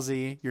are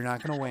lousy. You're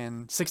not going to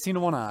win.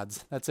 16-1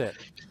 odds. That's it.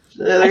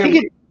 They're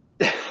going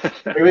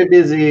to be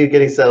busy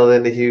getting settled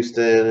into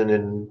Houston and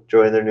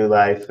enjoying their new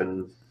life,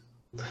 and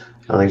I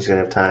don't think she's going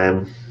to have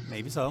time.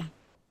 Maybe so.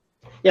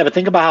 Yeah, but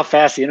think about how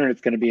fast the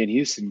internet's going to be in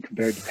Houston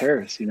compared to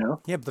Paris, you know?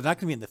 Yeah, but they're not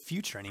going to be in the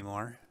future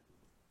anymore.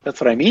 That's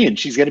what I mean.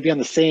 She's going to be on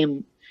the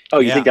same... Oh,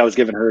 you think that was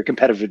giving her a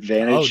competitive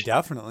advantage? Oh,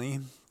 definitely.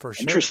 For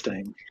sure.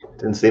 Interesting.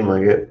 Didn't seem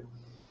like it.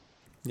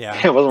 Yeah.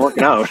 It wasn't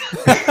working out.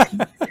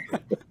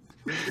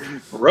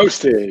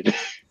 Roasted.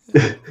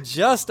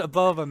 Just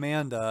above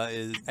Amanda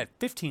is at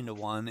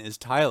 15-1 is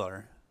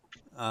Tyler.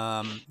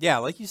 Yeah,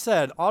 like you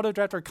said, auto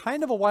drafter,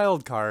 kind of a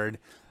wild card,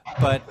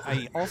 but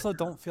I also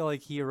don't feel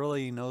like he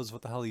really knows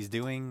what the hell he's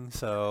doing,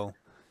 so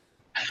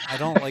I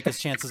don't like his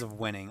chances of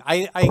winning.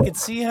 I could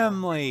see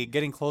him like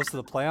getting close to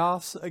the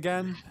playoffs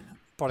again,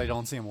 but I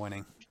don't see him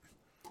winning.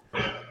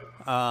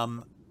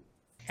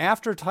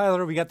 After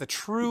Tyler, we got the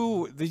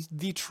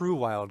true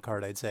wild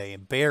card, I'd say,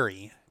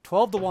 Barry.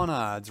 12-1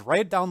 odds,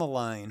 right down the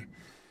line.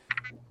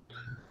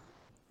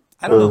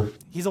 I don't know.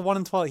 He's a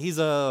 1-12. He's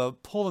a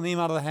pull the name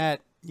out of the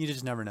hat. You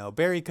just never know.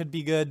 Barry could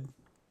be good,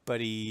 but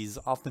he's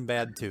often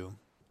bad too.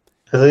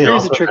 He's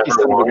a tricky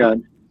son of a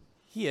gun.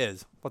 He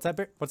is. What's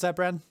that,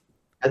 Brad?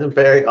 Hasn't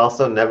Barry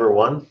also never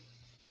won?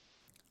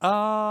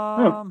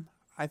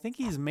 I think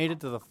he's made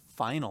it to the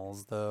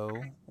finals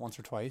though, once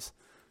or twice.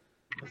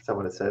 That's not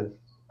what it said.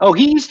 Oh,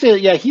 he used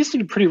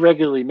to pretty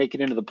regularly make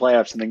it into the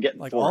playoffs and then get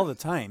like all the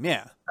time.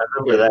 Yeah, I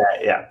remember that.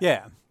 Yeah.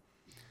 Yeah.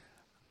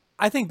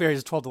 I think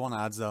Barry's 12-1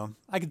 odds though.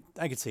 I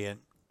could see it.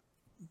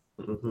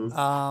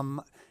 Mm-hmm.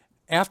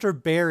 After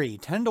Barry,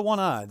 10-1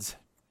 odds,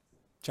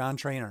 John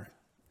Trainer,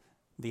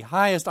 the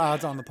highest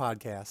odds on the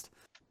podcast.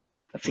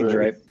 That seems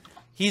right.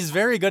 He's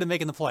very good at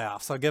making the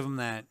playoffs. I'll give him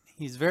that.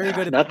 He's very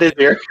good at not this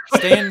year.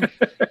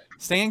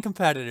 staying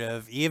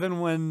competitive,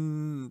 even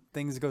when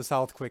things go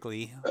south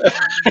quickly.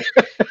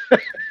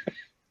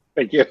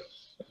 Thank you.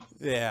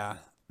 Yeah.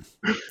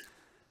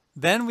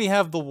 Then we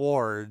have the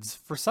wards.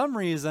 For some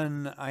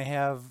reason, I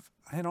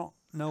don't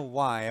know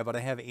why, but I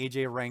have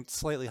AJ ranked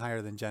slightly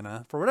higher than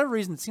Jenna. For whatever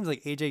reason, it seems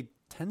like AJ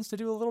tends to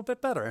do a little bit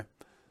better.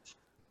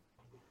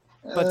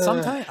 But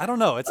sometimes, I don't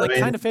know. It's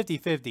kind of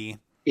 50-50.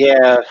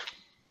 Yeah.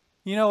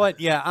 You know what?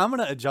 Yeah, I'm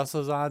going to adjust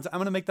those odds. I'm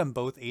going to make them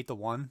both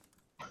 8-1.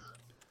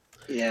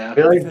 Yeah. I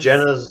feel like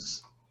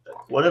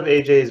one of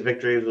AJ's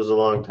victories was a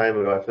long time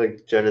ago. I feel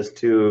like Jenna's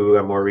 2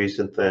 are more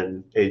recent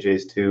than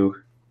AJ's 2.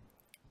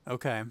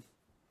 Okay.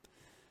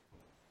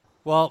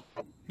 Well,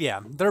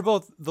 yeah,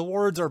 the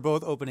wards are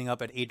both opening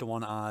up at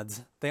 8-1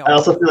 odds. I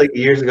also feel like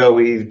years ago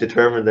we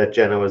determined that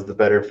Jenna was the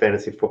better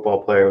fantasy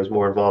football player, was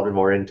more involved and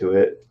more into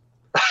it.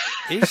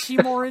 Is she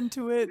more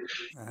into it?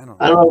 I don't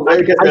I know.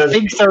 don't know. I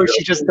think so.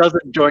 She just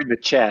doesn't join the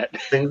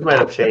chat. Things might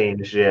have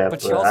changed, yeah.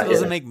 But she also yeah.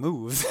 doesn't make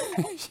moves.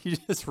 She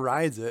just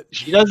rides it.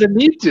 She doesn't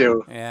need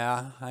to.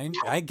 Yeah,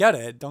 I get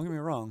it. Don't get me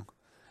wrong.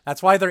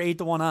 That's why they're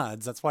 8-1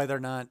 odds. That's why they're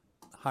not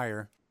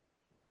higher.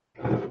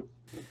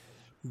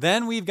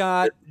 Then we've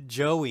got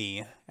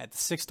Joey at the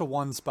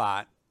 6-1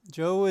 spot.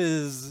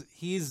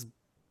 He's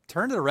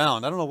turned it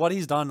around. I don't know what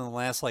he's done in the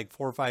last like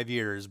 4 or 5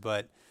 years,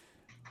 but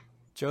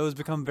Joe's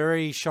become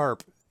very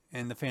sharp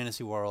in the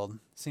fantasy world.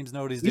 Seems to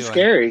know what he's doing. He's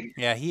scary.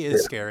 Yeah, he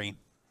is scary.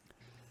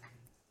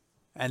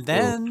 And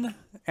then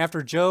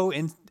after Joe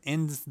in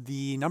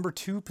the number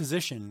 2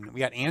 position, we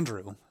got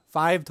Andrew.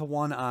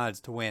 5-1 odds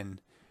to win.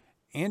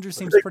 Andrew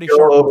seems pretty Joe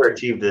sharp.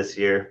 overachieved this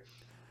year.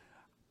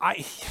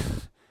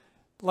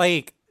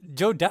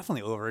 Joe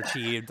definitely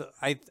overachieved.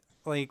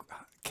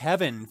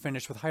 Kevin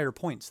finished with higher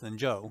points than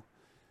Joe.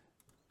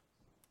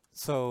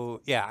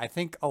 So yeah, I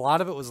think a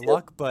lot of it was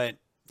luck, but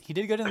he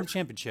did get in the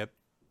championship.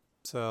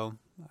 So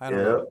I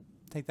don't know.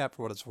 Take that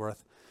for what it's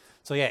worth.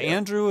 So yeah,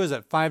 Andrew is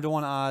at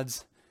 5-1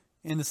 odds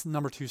in this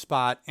number 2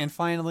 spot. And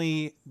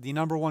finally, the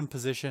number 1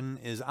 position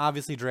is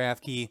obviously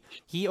DraftKey.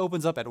 He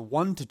opens up at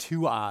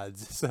 1-2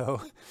 odds.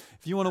 So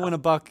if you want to win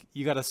 $1,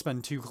 you got to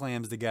spend 2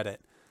 clams to get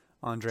it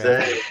on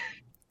DraftKey.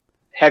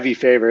 Heavy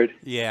favorite.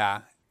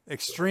 Yeah,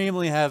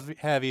 extremely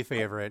heavy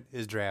favorite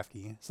is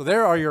DraftKey. So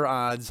there are your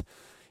odds.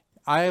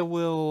 I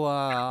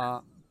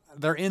will.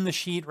 They're in the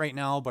sheet right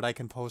now, but I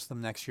can post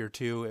them next year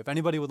too. If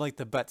anybody would like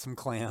to bet some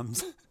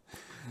clams,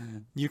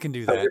 you can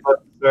do that.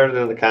 Started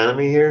an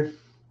economy here.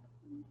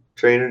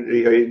 Trainer,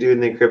 are you doing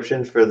the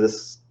encryption for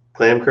this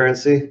clam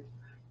currency?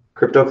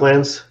 Crypto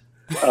clams?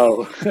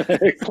 Oh,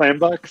 clam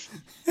bucks.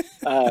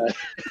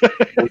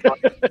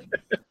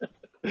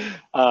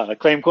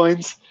 Claim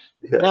coins.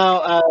 Yeah.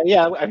 No,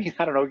 yeah. I mean,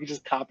 I don't know. We can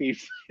just copy.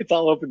 It's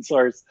all open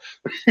source.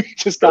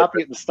 Just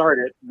copy it and start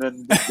it, and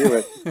then just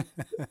do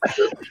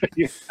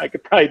it. I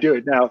could probably do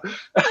it now.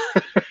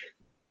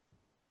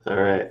 All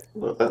right.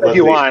 Well, If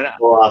you want.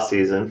 Off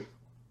season.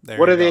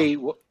 What do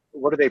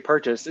they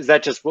purchase? Is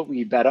that just what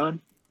we bet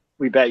on?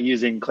 We bet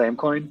using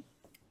Clamcoin?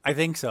 I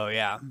think so.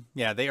 Yeah,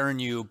 yeah. They earn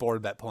you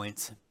board bet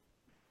points.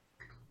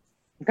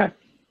 Okay.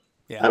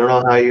 Yeah. I don't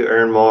know how you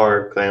earn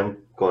more clam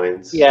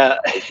coins. Yeah,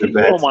 you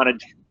don't want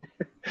to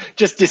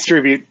just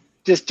distribute.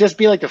 Just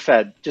be like the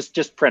Fed.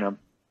 Just print them.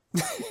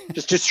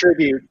 Just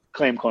distribute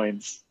claim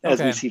coins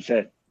as we see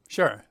fit.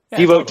 Sure. Yeah,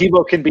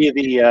 Devo can be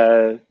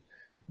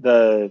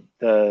the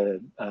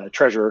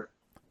treasurer.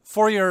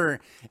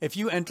 If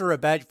you enter a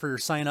bet for your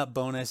sign up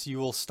bonus, you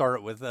will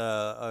start with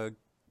a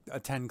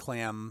 10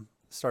 clam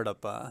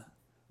startup.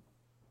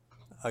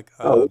 You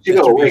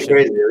know, way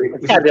crazy.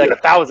 It's gotta be like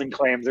 1,000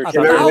 clams or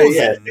something. 1,000?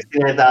 Yeah,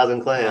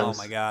 69,000 clams.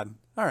 Oh my god!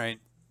 All right,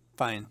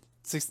 fine.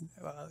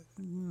 That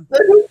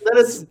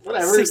is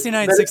whatever.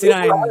 69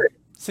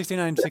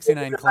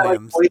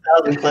 clams.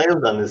 40,000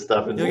 clams on this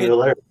stuff.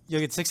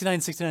 You'll get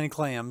 69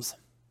 clams.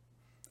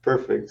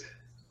 Perfect.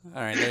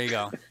 All right, there you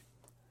go.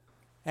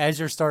 As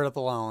your startup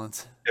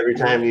allowance. Every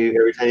time you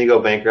go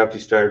bankrupt, you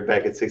start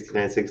back at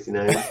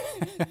 69.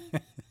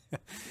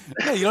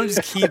 No, you don't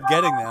just keep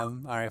getting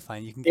them. All right,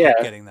 fine. You can keep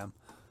getting them.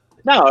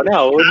 No.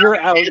 When you're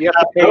out, you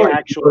have to pay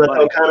actual That's money.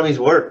 how economies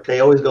work. They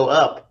always go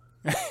up.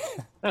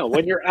 No,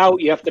 when you're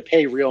out, you have to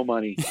pay real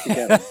money.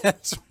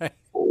 That's right.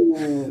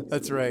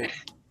 That's right.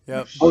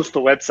 Yep. Post the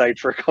website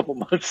for a couple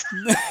months.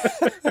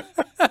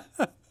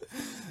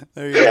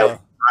 There you go.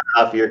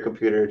 Off your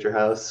computer at your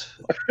house.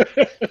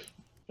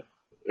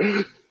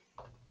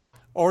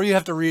 Or you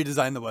have to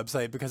redesign the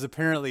website because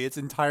apparently it's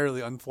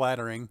entirely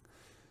unflattering.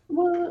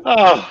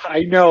 Oh,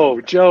 I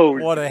know, Joe.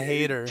 What a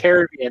hater!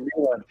 Tear me a new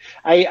one.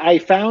 I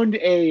found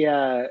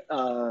a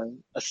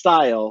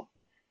style,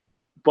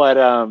 but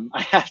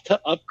I have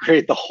to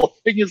upgrade. The whole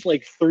thing is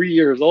like 3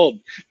 years old.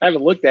 I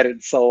haven't looked at it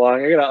in so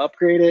long. I gotta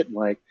upgrade it,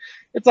 and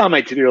it's on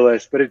my to-do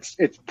list, but it's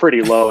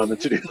pretty low on the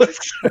to-do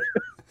list.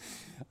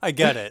 I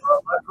get it.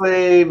 Well,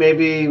 luckily,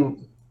 maybe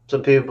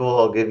some people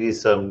will give you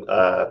some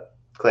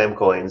clam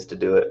coins to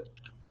do it.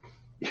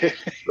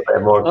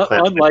 More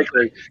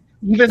Unlikely.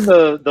 Even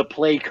the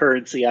play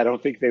currency, I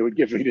don't think they would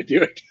give me to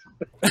do it.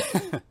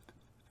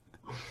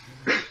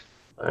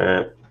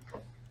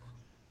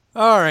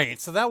 All right.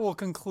 So that will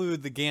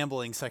conclude the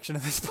gambling section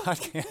of this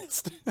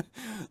podcast.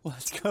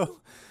 Let's go.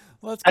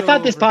 I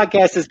thought this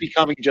podcast is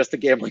becoming just a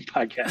gambling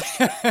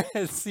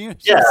podcast.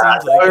 seems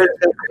like it.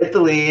 Hit the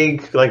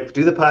league,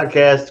 do the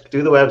podcast,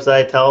 do the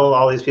website, tell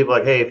all these people,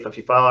 hey, if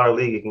you follow our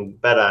league, you can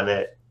bet on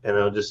it, and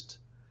it'll just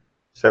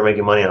start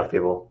making money off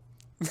people.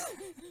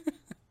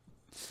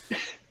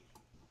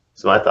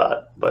 That's my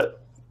thought,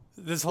 but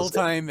this whole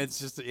time it's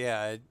just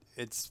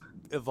it's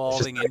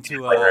evolving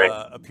into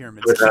a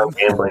pyramid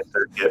scheme.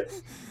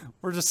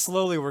 We're just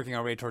slowly working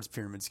our way towards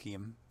pyramid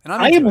scheme. And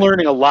I am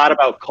learning a lot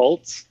about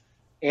cults,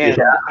 and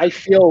I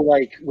feel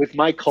like with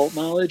my cult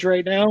knowledge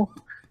right now,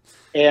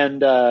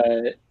 and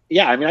I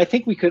mean, I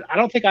think we could. I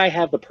don't think I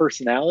have the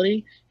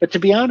personality, but to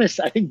be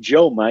honest, I think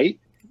Joe might.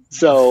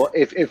 So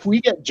if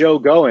we get Joe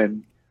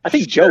going, I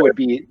think Joe would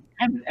be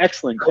I'm an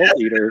excellent cult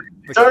leader.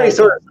 It's already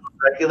sort of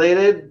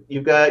speculated.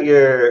 You've got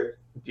your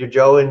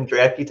Joe and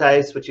Dracky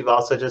types, but you've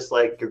also just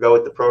like your go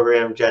with the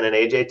program Jen and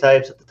AJ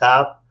types at the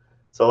top.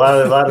 So a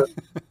lot of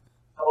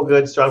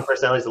good, strong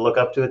personalities to look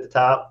up to at the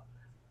top.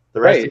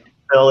 The rest of you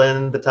fill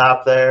in the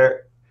top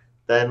there.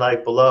 Then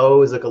like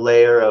below is like a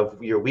layer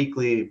of your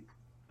weekly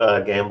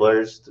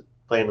gamblers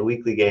playing the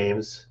weekly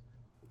games,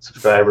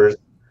 subscribers.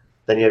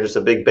 Then you have just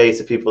a big base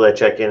of people that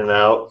check in and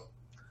out.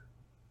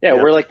 Yeah,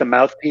 we're like the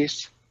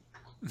mouthpiece.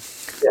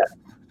 Yeah.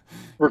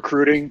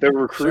 The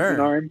recruiting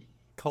arm.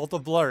 Cult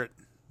of Blart.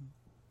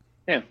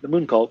 Yeah, the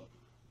Moon Cult.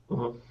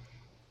 Mm-hmm.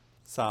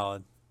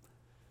 Solid.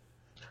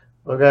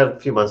 We've got a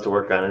few months to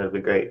work on it. It'll be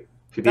great.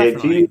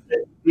 Definitely.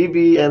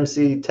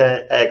 PBMC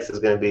 10X is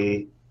going to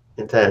be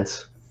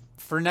intense.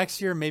 For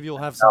next year, maybe we'll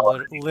have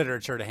some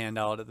literature to hand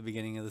out at the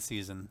beginning of the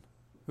season.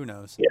 Who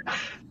knows? Yeah.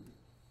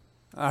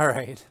 All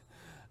right.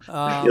 You'll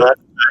have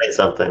to write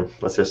something.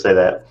 Let's just say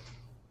that.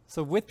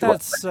 So with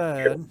that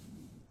said,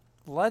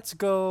 let's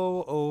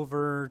go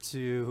over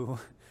to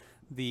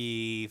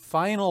the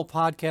final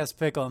podcast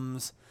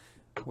pick'ems,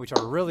 which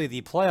are really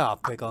the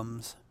playoff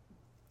pick'ems.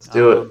 Let's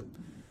do it.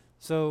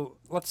 So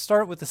let's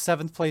start with the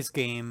 7th place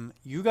game.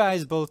 You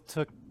guys both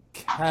took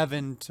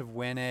Kevin to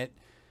win it.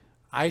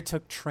 I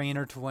took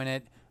Trainer to win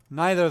it.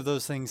 Neither of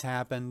those things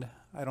happened,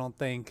 I don't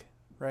think,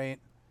 right?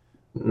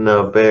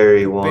 No,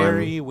 Barry won.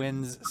 Barry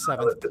wins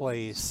 7th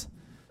place.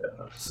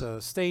 So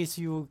Stace,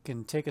 you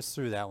can take us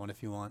through that one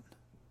if you want.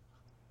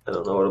 I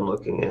don't know what I'm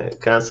looking at.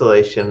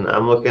 Consolation.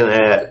 I'm looking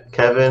at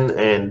Kevin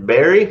and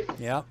Barry.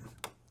 Yep.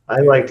 I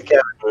liked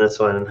Kevin in this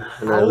one.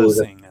 And I lose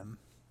it. Him.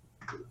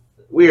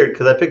 Weird,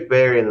 because I picked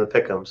Barry in the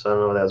pick'em, so I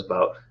don't know what that was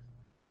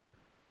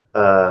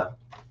about.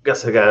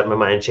 Guess I got my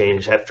mind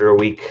changed after a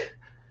week.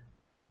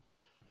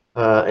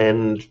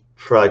 And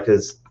probably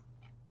because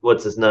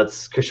what's his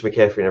nuts? Christian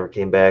McCaffrey never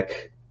came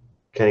back.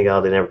 Kenny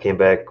Galladay never came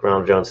back.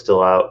 Ronald Jones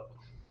still out.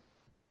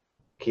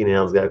 Keenan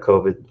Allen's got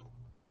COVID.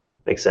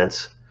 Makes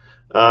sense.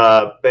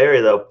 Barry,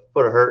 though,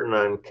 put a hurting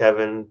on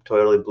Kevin.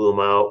 Totally blew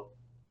him out.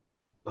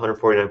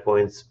 149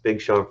 points.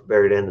 Big showing for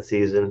Barry to end the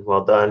season.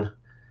 Well done.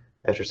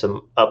 After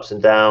some ups and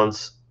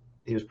downs,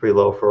 he was pretty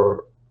low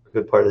for a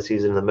good part of the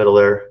season in the middle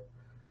there.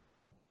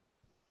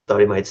 Thought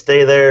he might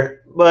stay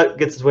there, but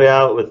gets his way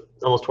out with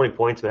almost 20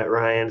 points. Matt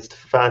Ryan,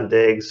 Stephon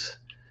Diggs,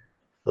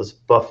 those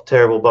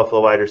terrible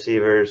Buffalo wide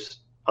receivers.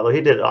 Although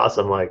he did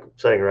awesome, like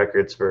setting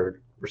records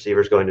for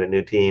receivers going to a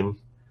new team.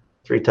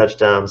 3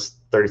 touchdowns,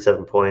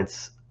 37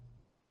 points.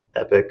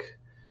 Epic.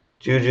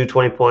 Juju,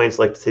 20 points.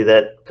 Like to see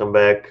that come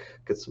back.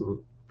 Get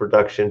some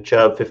production.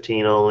 Chubb,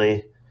 15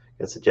 only.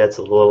 Against the Jets,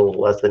 a little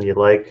less than you'd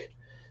like.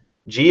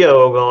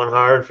 Gio going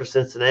hard for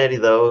Cincinnati,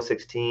 though,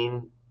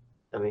 16.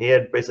 I mean, he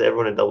had basically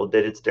everyone in double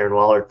digits. Darren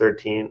Waller,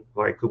 13.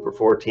 Amari Cooper,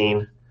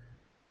 14.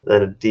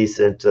 Then a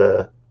decent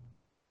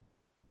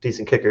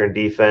kicker in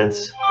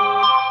defense.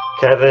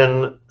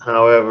 Kevin,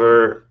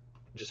 however,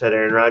 just had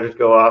Aaron Rodgers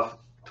go off,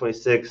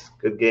 26.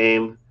 Good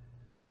game.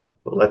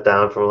 But let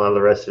down from a lot of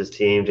the rest of his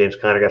team. James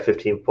Conner got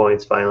 15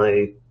 points,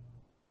 finally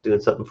doing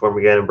something for him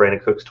again. And Brandon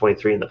Cooks,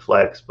 23 in the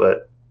flex,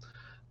 but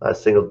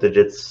single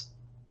digits.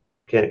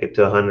 Can't get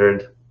to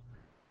 100.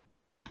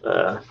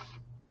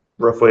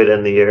 Rough way to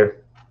end the year.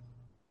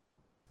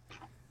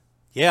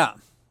 Yeah.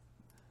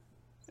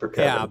 For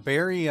Kevin.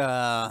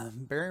 Yeah,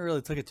 Barry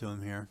really took it to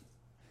him here.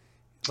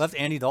 Left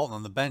Andy Dalton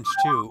on the bench,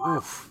 too.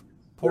 Oof.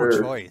 Poor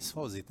choice.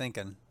 What was he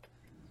thinking?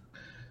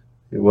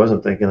 He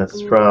wasn't thinking. That's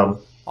his problem.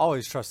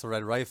 Always trust the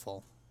red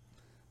rifle.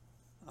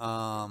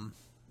 Yeah,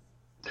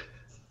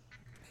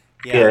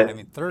 I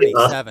mean,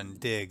 37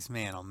 Diggs.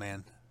 Man, oh,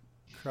 man.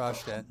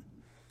 Crushed it.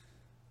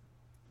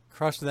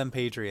 Crushed them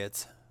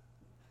Patriots.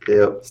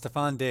 Yep.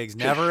 Stephon Diggs.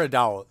 Never a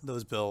doubt.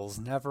 Those Bills.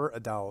 Never a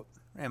doubt.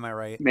 Am I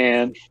right?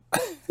 Man,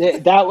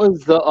 that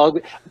was the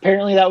ugly.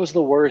 Apparently, that was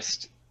the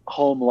worst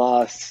home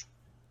loss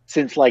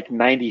since like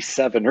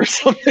 '97 or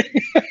something.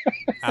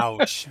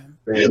 Ouch.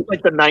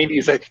 Like the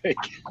 '90s, I think.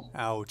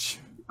 Ouch.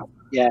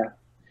 Yeah,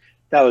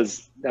 that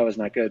was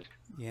not good.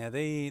 Yeah,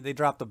 they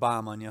dropped the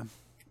bomb on you.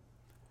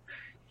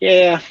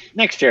 Yeah,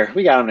 next year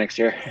we got him next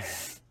year.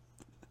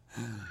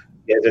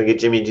 You guys gonna get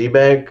Jimmy G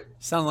back?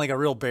 Sound like a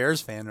real Bears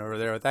fan over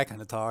there with that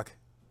kind of talk.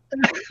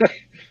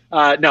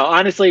 No,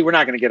 honestly, we're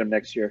not going to get him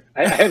next year.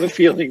 I have a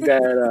feeling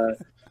that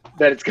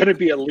it's going to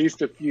be at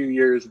least a few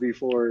years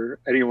before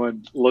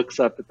anyone looks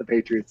up at the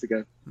Patriots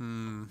again. I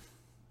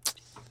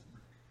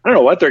don't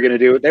know what they're going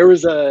to do.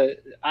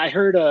 I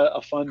heard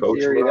a fun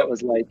theory that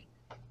was like,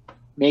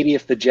 maybe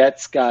if the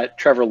Jets got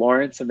Trevor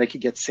Lawrence and they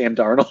could get Sam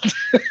Darnold,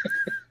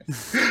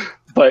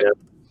 but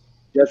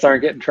Jets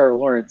aren't getting Trevor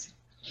Lawrence.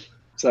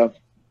 So,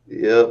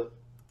 yep.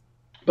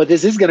 But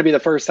this is going to be the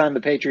first time the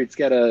Patriots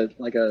get I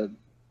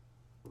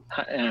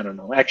don't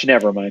know. Actually,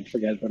 never mind.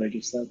 Forget what I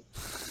just said.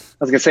 I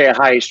was going to say a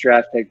high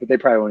draft pick, but they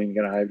probably won't even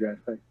get a high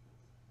draft pick.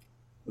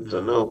 I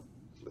don't know.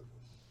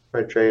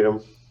 Try to trade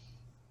them.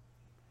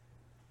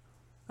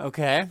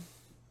 Okay.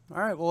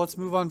 All right, well, let's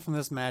move on from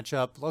this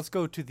matchup. Let's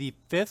go to the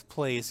 5th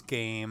place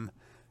game.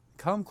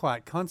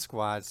 Kumquat Cunt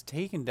Squad's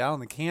taking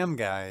down the Cam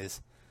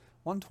guys.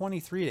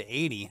 123 to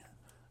 80.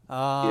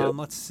 Yep.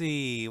 Let's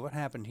see what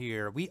happened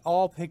here. We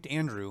all picked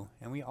Andrew,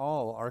 and we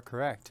all are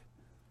correct.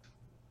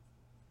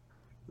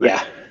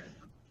 Yeah.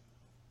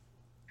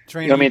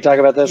 Trainer, You want me to talk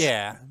about this?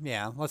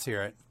 Yeah. Let's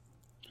hear it.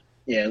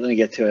 Yeah, let me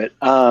get to it.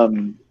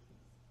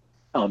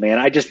 Oh man,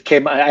 I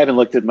haven't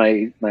looked at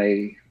my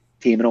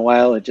team in a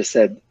while. It just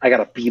said I got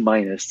a B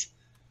minus.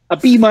 A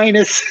B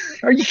minus?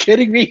 Are you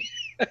kidding me?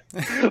 Why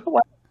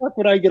the fuck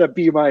would I get a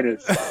B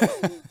minus?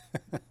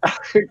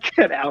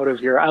 Get out of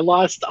here. I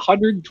lost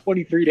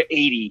 123 to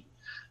 80.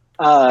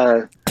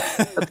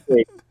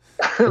 Okay.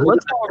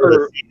 Let's go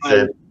over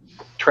my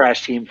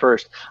trash team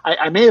first.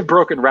 I may have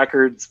broken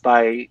records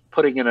by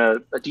putting in a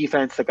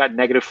defense that got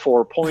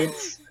 -4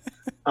 points.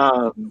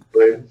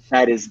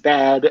 That is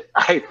bad.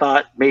 I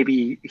thought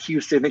maybe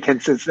Houston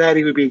against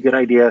Cincinnati would be a good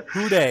idea.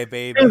 Who day,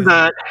 baby? It was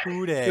not.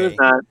 Who day? It was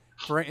not.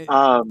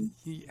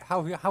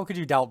 How could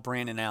you doubt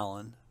Brandon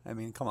Allen? I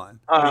mean, come on.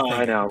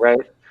 I know,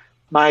 right?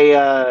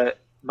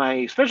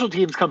 My special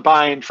teams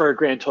combined for a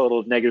grand total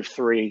of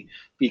 -3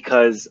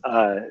 because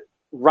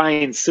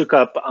Ryan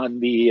Sukup on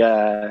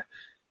the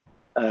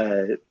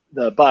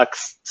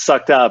Bucks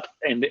sucked up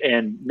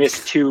and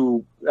missed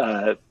 2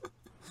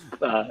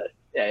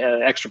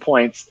 extra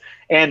points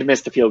and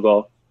missed a field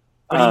goal.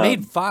 But he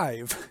made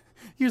 5.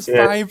 He was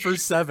 5 for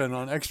 7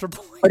 on extra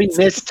points. But he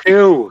missed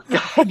 2.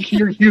 God,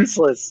 you're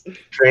useless.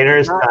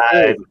 Trainers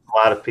tied a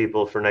lot of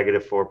people for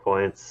 -4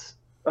 points.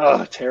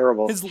 Oh,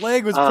 terrible. His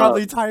leg was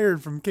probably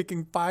tired from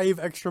kicking 5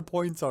 extra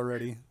points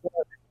already.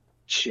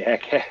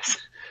 Jackass.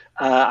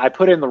 I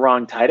put in the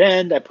wrong tight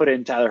end. I put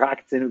in Tyler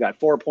Hockenson, who got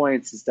 4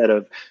 points instead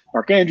of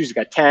Mark Andrews, who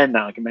got 10.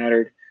 Not like it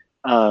mattered.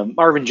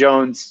 Marvin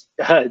Jones,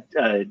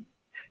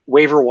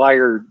 waiver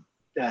wire,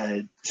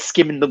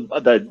 skimming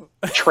the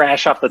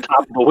trash off the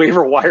top of the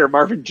waiver wire.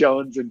 Marvin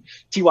Jones and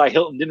T.Y.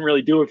 Hilton didn't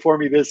really do it for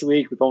me this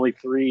week with only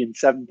 3 and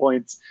 7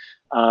 points.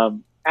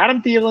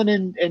 Adam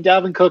Thielen and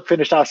Dalvin Cook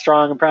finished off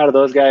strong. I'm proud of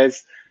those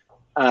guys.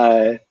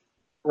 Ryan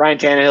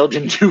Tannehill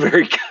didn't do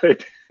very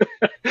good.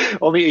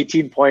 Only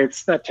 18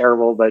 points. Not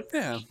terrible, but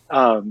yeah.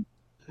 A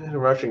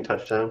rushing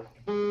touchdown.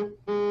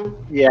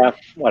 Yeah,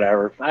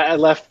 whatever. I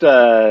left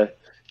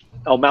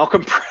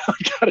Malcolm Brown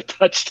got a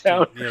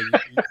touchdown. Yeah,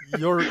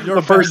 your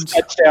the first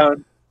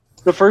touchdown.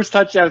 The first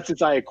touchdown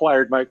since I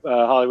acquired my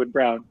Hollywood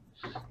Brown.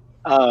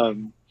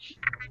 And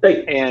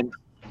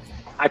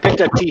I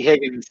picked up T.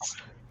 Higgins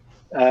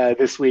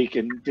this week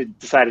and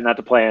decided not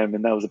to play him,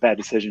 and that was a bad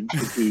decision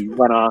because he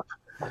went off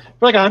for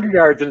like 100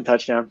 yards and a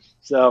touchdown.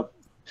 So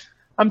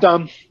I'm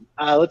dumb.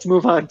 Let's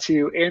move on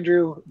to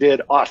Andrew.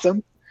 Did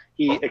awesome.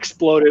 He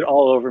exploded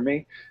all over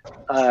me.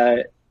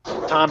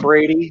 Tom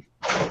Brady,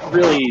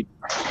 really,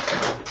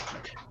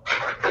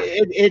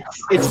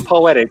 it's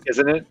poetic,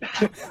 isn't it?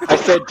 I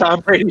said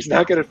Tom Brady's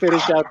not going to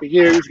finish out the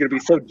year. He's going to be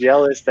so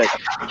jealous that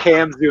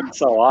Cam's doing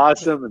so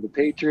awesome and the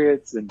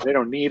Patriots, and they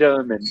don't need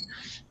him. And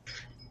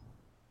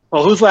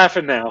well, who's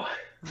laughing now?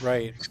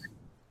 Right.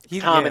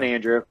 Tom and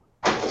Andrew.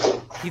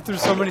 He threw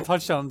so many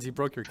touchdowns, he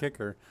broke your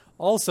kicker.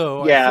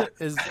 Also, yeah.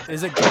 Is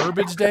it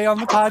garbage day on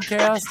the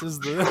podcast?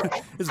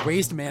 Is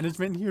waste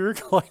management here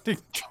collecting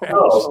trash?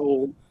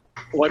 Oh,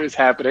 what is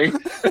happening?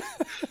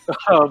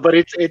 But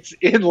it's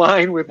in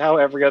line with how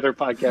every other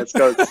podcast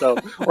goes. So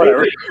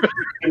whatever.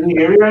 Can you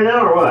hear me right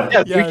now or what?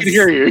 Yes. We can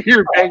hear you.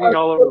 You're banging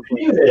all over the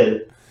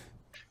place.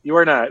 You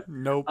are not.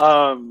 Nope.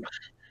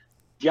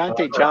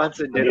 Deontay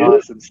Johnson did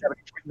awesome.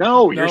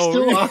 No, you're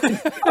still on. What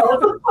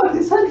the fuck?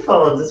 These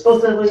headphones. It's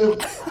supposed to have like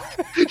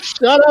a...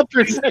 Shut up for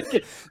a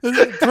second.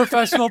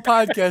 Professional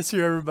podcast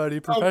here,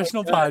 everybody.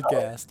 Professional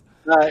podcast.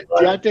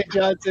 Deontay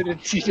Johnson and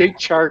TJ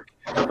Chark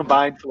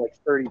combined for like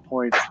 30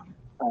 points.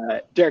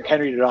 Derrick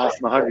Henry did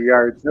awesome, 100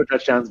 yards, no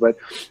touchdowns, but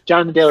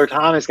Jonathan Taylor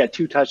Thomas got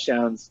 2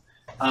 touchdowns.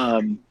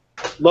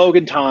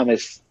 Logan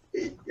Thomas,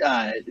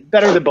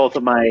 better than both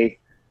of my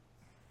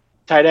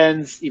tight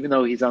ends, even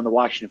though he's on the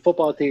Washington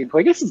football team, who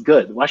I guess is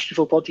good. The Washington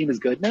football team is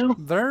good now.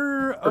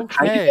 They're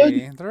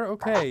okay. They're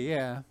okay,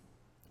 yeah.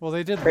 Well,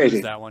 they did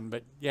lose that one,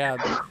 but yeah,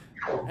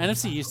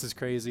 NFC East is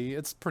crazy.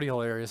 It's pretty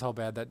hilarious how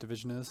bad that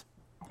division is.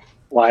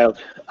 Wild.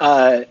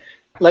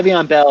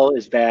 Le'Veon Bell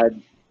is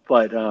bad,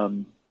 but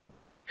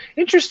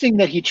interesting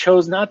that he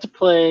chose not to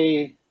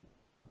play.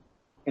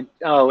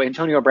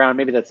 Antonio Brown.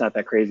 Maybe that's not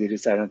that crazy. He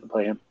decided not to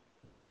play him.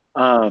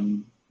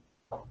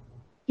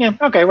 Yeah.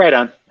 Okay. Right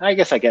on. I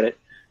guess I get it.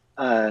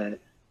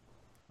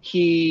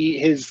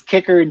 His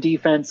kicker and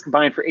defense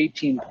combined for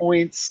 18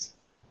 points.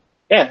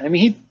 Yeah, I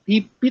mean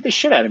he beat the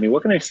shit out of me.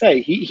 What can I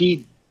say?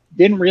 He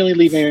didn't really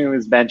leave anyone on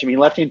his bench. I mean,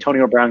 left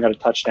Antonio Brown got a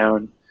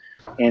touchdown,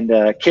 and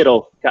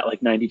Kittle got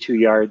like 92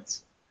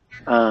 yards.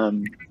 Yeah,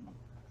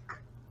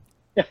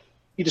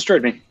 he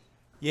destroyed me.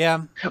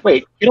 Yeah.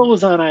 Wait, Kittle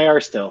was on IR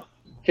still.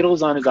 Kittle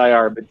was on his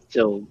IR, but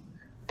still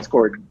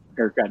scored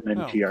or got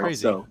 92 yards.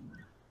 Crazy. So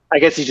I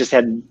guess he just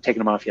hadn't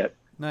taken him off yet.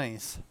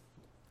 Nice.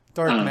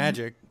 Dark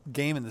magic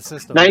game in the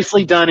system.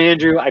 Nicely done,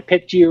 Andrew. I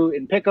picked you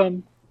in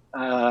Pick'em.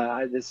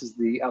 This is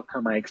the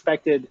outcome I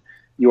expected.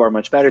 You are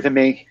much better than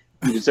me.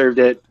 You deserved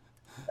it.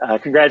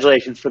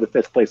 Congratulations for the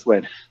 5th place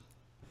win.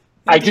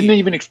 I didn't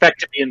even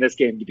expect to be in this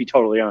game, to be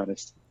totally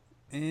honest.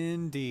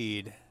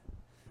 Indeed.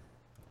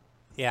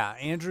 Yeah,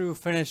 Andrew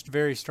finished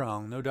very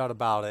strong, no doubt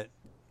about it.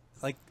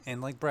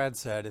 Like Brad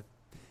said,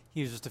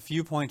 he was just a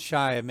few points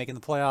shy of making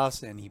the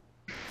playoffs, and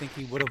I think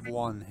he would have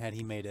won had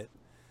he made it.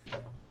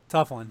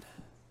 Tough one.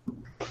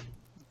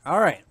 All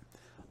right.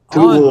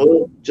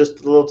 Just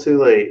a little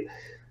too late.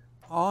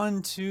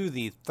 On to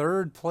the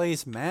third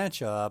place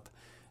matchup,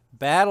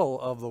 Battle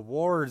of the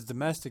Wards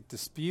Domestic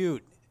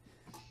Dispute.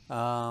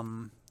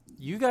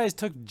 You guys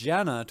took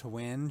Jenna to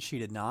win. She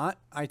did not.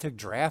 I took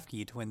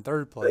Draftkey to win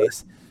third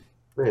place.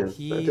 Man,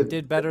 He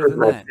did better than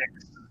that.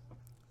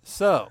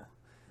 So,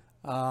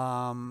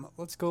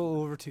 let's go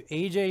over to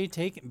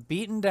AJ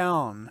beating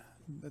down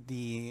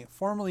the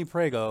formerly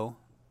Prego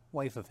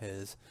wife of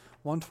his,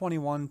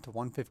 121 to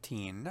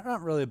 115.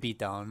 Not really a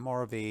beatdown,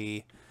 more of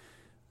a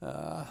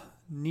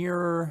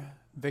near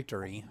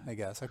victory, I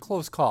guess. A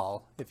close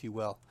call, if you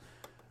will.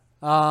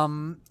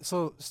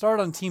 So start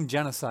on Team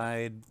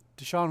Genocide.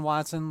 Deshaun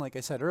Watson, like I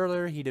said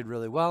earlier, he did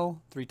really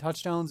well. 3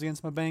 touchdowns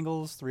against my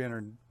Bengals,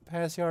 300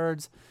 pass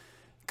yards.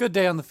 Good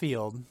day on the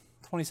field,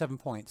 27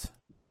 points.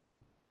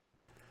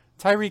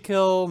 Tyreek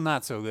Hill,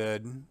 not so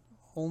good.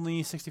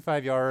 Only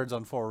 65 yards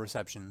on 4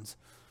 receptions.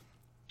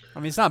 I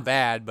mean, it's not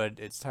bad, but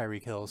it's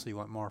Tyreek Hill, so you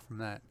want more from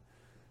that.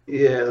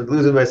 Yeah,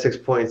 losing by 6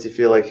 points, you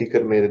feel like he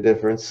could have made a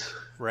difference.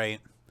 Right.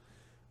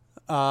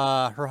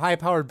 Her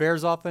high-powered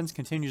Bears offense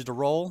continues to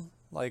roll,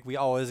 like we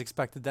always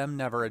expected them,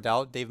 never a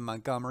doubt. David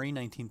Montgomery,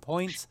 19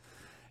 points.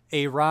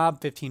 A-Rob,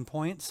 15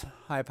 points.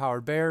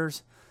 High-powered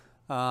Bears.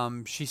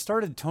 She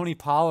started Tony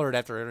Pollard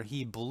after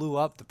he blew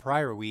up the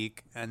prior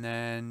week, and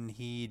then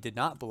he did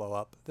not blow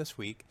up this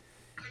week.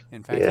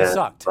 In fact, he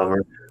sucked.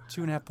 Bummer.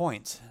 2.5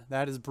 points.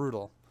 That is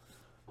brutal.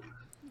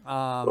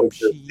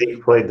 He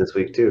played this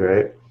week too,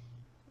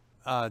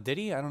 right? Did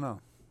he? I don't know.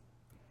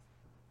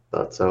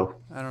 Thought so.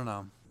 I don't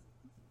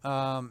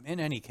know. In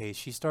any case,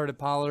 she started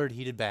Pollard.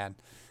 He did bad.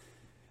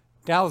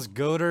 Dallas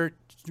Goedert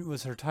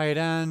was her tight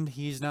end.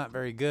 He's not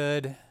very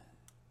good.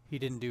 He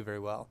didn't do very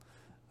well.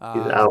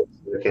 He's out.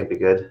 So it can't be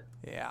good.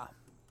 Yeah.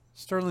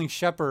 Sterling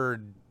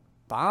Shepard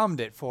bombed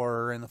it for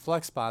her in the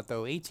flex spot,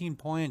 though. 18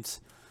 points.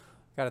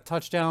 Got a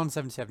touchdown,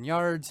 77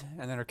 yards.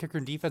 And then her kicker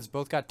and defense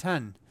both got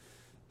 10.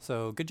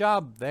 So good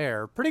job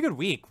there. Pretty good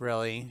week,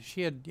 really.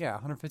 She had,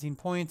 115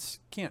 points.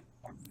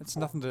 It's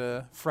nothing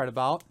to fret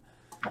about.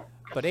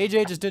 But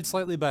AJ just did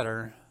slightly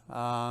better.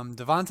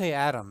 Devontae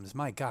Adams,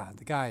 my God,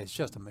 the guy is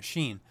just a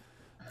machine.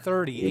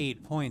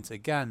 38 points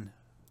again.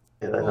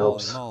 Yeah, that Holy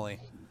helps. moly.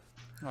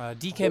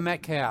 DK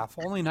Metcalf,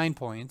 only 9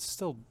 points.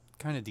 Still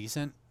kind of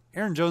decent.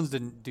 Aaron Jones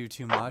didn't do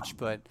too much,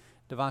 but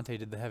Devontae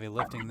did the heavy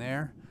lifting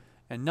there.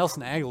 And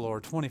Nelson Aguilar,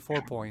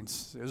 24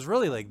 points. It was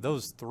really like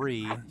those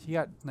 3. He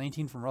got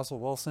 19 from Russell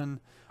Wilson.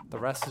 The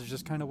rest is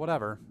just kind of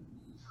whatever.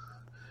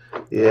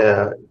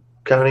 Yeah,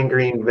 counting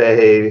Green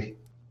Bay's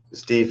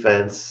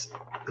defense,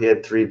 he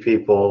had 3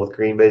 people with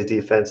Green Bay's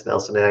defense,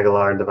 Nelson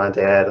Aguilar and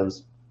Devontae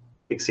Adams,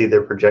 exceed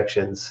their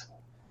projections.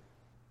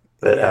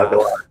 But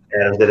Aguilar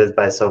and Adams did it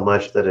by so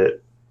much that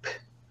it...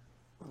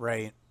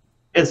 Right.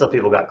 And some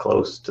people got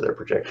close to their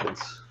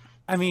projections.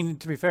 I mean,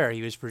 to be fair,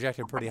 he was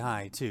projected pretty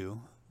high, too.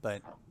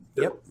 But,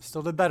 yep,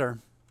 still did better.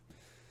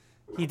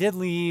 He did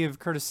leave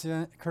Curtis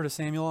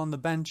Samuel on the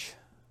bench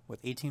with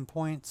 18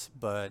 points,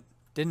 but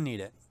didn't need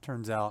it,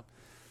 turns out.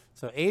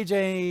 So,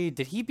 AJ,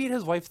 did he beat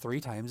his wife 3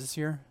 times this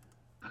year?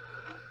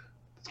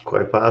 It's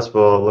quite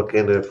possible. I'll look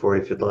into it for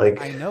you if you'd like.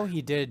 I know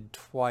he did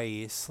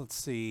twice. Let's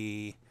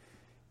see.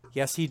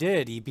 Yes, he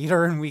did. He beat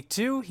her in week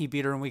 2, he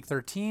beat her in week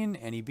 13,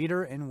 and he beat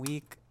her in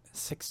week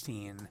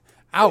 16.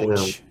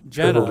 Ouch.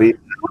 Jenna's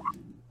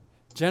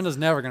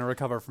never going to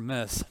recover from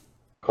this.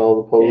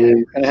 Call the police.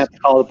 Yeah, gonna have to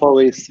call the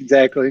police.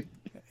 Exactly.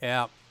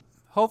 Yeah.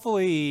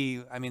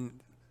 Hopefully, I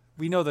mean,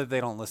 we know that they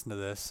don't listen to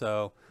this,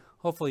 so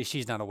hopefully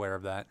she's not aware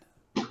of that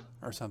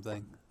or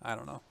something. I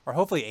don't know. Or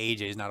hopefully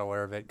AJ's not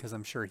aware of it, because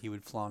I'm sure he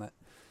would flaunt it.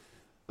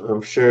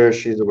 I'm sure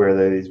she's aware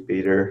that he's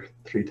beat her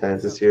 3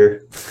 times this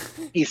year.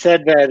 He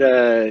said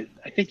that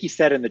I think he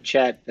said in the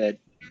chat that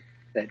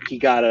he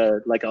got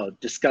a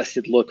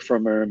disgusted look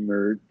from him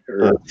or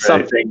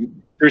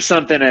something or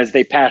something as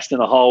they passed in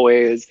the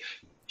hallway as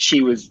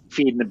she was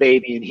feeding the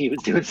baby and he was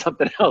doing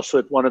something else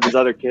with one of his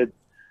other kids.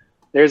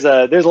 There's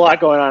a lot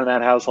going on in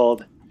that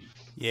household.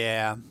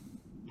 Yeah.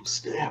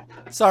 Snap.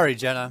 Sorry,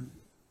 Jenna.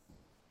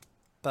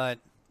 But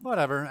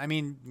whatever. I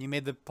mean, you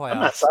made the playoffs. I'm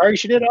not sorry.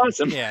 She did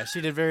awesome. Yeah,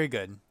 she did very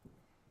good.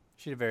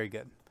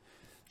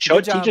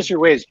 Teach us your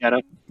ways,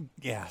 Jenna.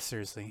 Yeah,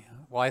 seriously.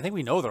 Well, I think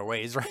we know their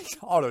ways, right?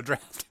 Auto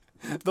draft.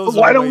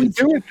 Why don't we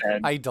do it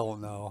then? I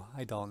don't know.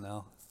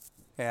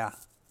 Yeah.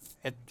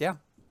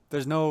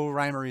 There's no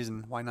rhyme or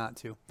reason why not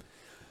to.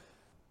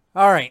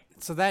 All right.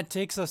 So that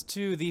takes us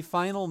to the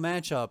final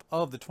matchup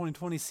of the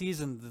 2020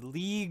 season, the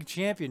league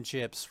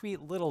championship.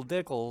 Sweet little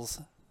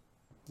Dickles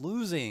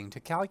losing to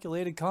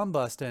Calculated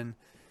Combustion,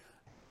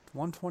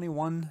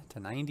 121 to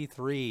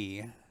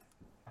 93.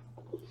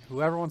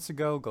 Whoever wants to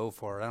go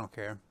for it. I don't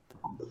care.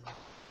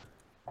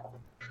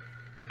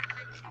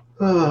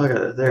 Oh, I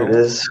got it. There it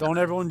is. Don't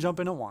everyone jump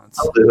in at once.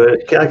 I'll do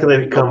it.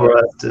 Calculated come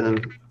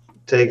Rustin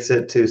takes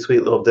it to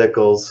Sweet Little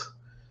Dickles.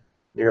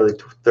 Nearly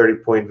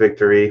 30-point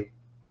victory.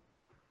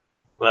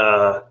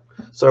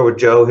 Start with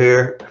Joe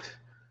here.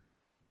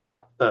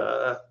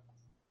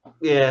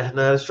 Yeah,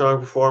 not a strong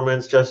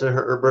performance. Justin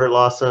Herbert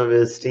lost some of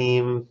his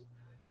steam.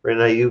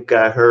 Brandon Ayuk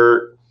got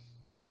hurt.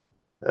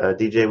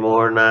 DJ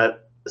Moore, not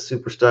a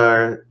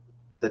superstar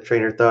the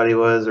trainer thought he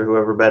was, or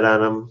whoever bet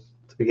on him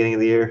at the beginning of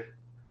the year.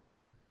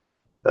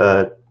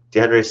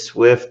 DeAndre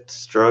Swift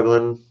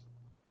struggling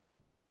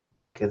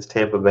against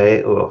Tampa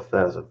Bay. Oh,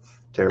 that was a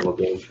terrible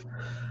game.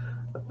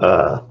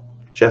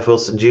 Jeff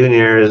Wilson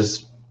Jr.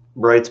 is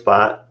bright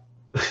spot.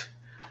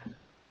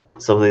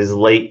 Some of these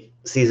late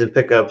season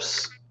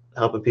pickups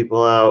helping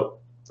people out.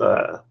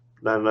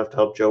 Not enough to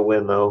help Joe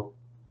win, though.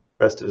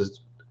 Rest of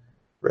his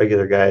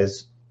regular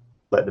guys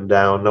letting him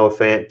down. Noah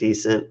Fant,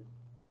 decent.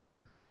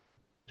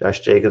 Josh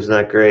Jacobs,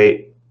 not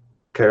great.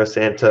 Caro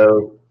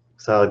Santo,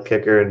 solid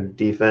kicker and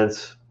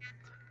defense.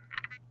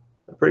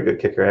 A pretty good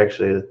kicker,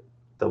 actually.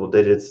 Double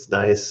digits,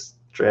 nice.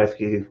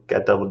 Draftkey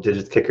got double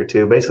digits kicker,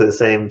 too. Basically the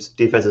same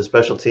defensive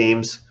special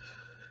teams.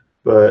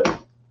 But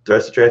the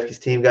rest of Draftkey's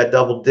team got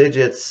double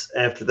digits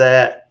after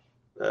that.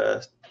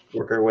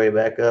 Work our way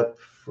back up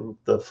from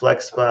the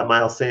flex spot.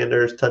 Miles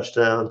Sanders,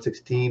 touchdown,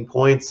 16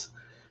 points.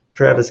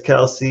 Travis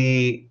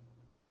Kelce,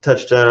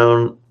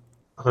 touchdown,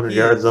 100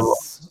 yards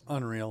almost.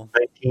 Unreal.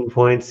 19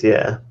 points,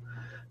 yeah.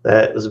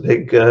 That was a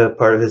big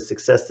part of his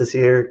success this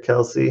year,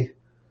 Kelce.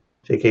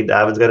 J.K.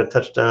 Dobbins got a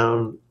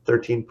touchdown,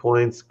 13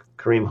 points.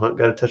 Kareem Hunt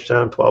got a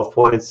touchdown, 12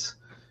 points.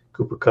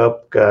 Cooper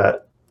Kupp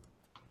got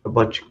a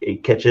bunch of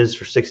 8 catches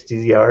for 60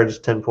 yards,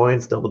 10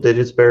 points, double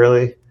digits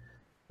barely,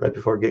 right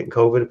before getting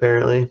COVID,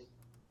 apparently.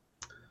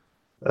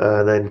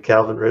 Then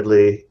Calvin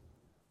Ridley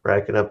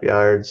racking up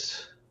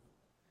yards.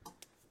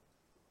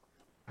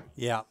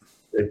 Yeah.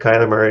 And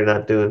Kyler Murray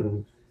not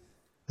doing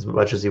as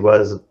much as he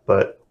was,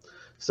 but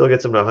still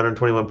gets him to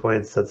 121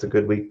 points. That's a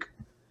good week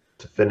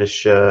to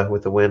finish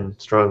with a win,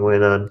 strong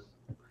win on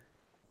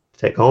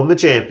take home the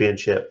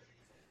championship.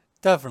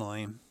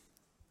 Definitely.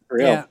 For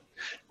real. Yeah.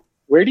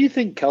 Where do you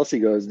think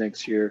Kelce goes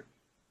next year?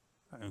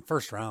 In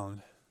first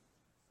round.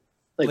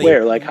 Like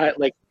where? Like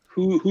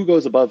who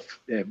goes above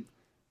him?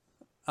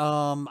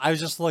 I was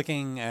just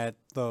looking at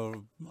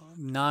the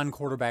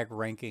non-quarterback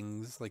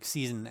rankings, like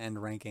season end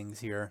rankings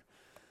here.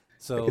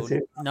 So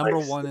number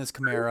 1 is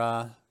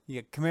Kamara. You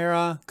get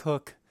Kamara,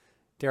 Cook,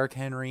 Derrick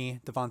Henry,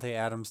 Devontae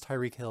Adams,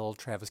 Tyreek Hill,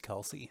 Travis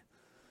Kelce.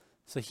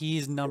 So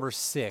he's number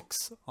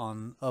 6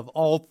 of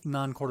all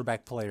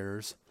non-quarterback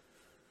players.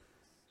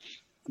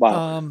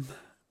 Wow.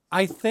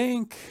 I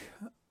think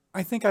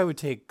I would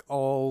take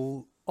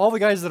all the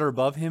guys that are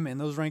above him in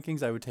those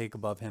rankings. I would take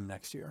above him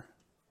next year.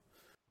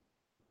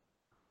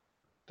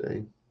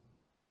 Dang.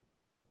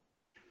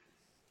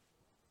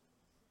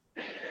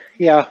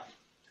 Yeah.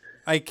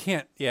 I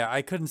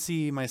couldn't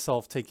see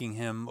myself taking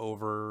him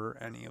over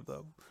any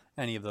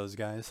of those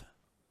guys.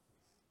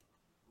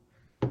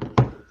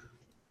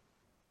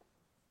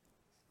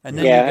 And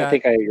then I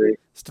think I agree.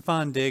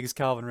 Stephon Diggs,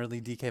 Calvin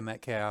Ridley, DK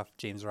Metcalf,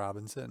 James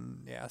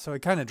Robinson. Yeah, so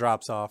it kind of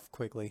drops off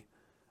quickly.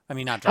 I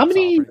mean, not drops off.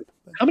 Right?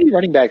 How many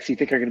running backs do you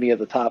think are going to be at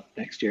the top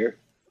next year?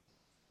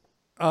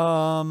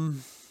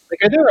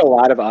 Like, are there a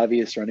lot of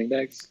obvious running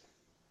backs?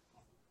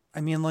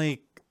 I mean,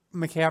 like,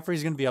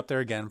 McCaffrey's going to be up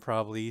there again,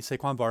 probably.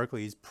 Saquon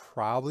Barkley's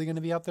probably going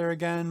to be up there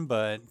again,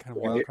 but kind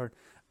of wild card.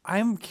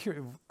 I'm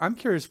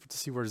curious to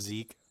see where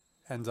Zeke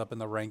ends up in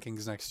the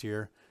rankings next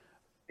year.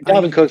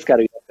 Dalvin Cook's got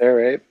to be up there,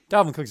 right?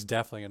 Dalvin Cook's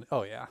definitely going to.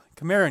 Oh, yeah.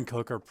 Kamara and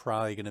Cook are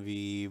probably going to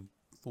be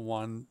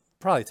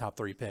probably top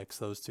 3 picks,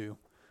 those two,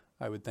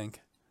 I would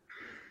think.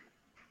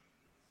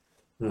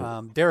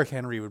 Derrick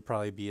Henry would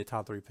probably be a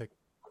top 3 pick,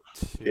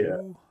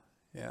 too.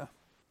 Yeah.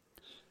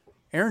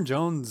 Aaron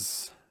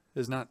Jones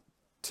is not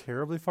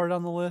terribly far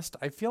down the list.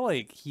 I feel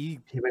like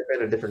he might be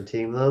on a different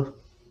team, though.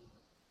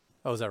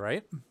 Oh, is that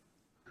right?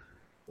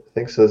 I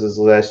think so. This is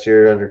last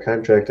year under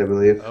contract, I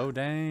believe. Oh,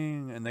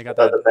 dang. And they got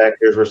the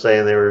Packers were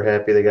saying they were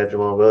happy they got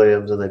Jamal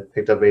Williams and they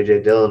picked up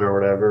A.J. Dillon or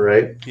whatever,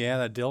 right? Yeah,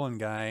 that Dillon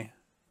guy.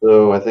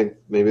 So I think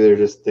maybe they're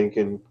just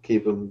thinking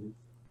keep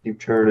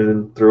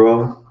churning through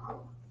them.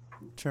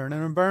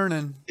 Churning and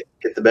burning.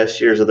 Get the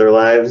best years of their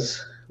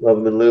lives. Love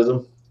them and lose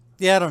them.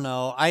 Yeah, I don't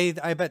know.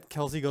 I bet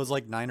Kelce goes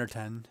like 9 or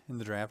 10 in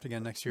the draft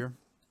again next year.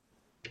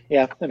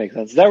 Yeah, that makes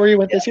sense. Is that where you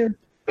went this year?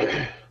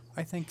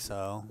 I think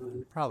so.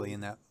 Probably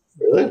in that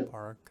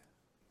ballpark.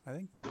 I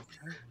think.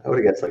 I would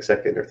have guessed like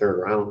second or third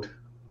round.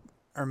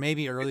 Or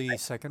maybe early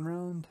second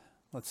round.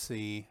 Let's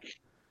see.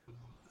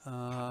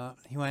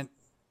 He went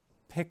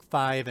pick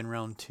 5 in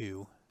round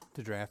 2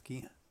 to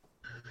DraftKey.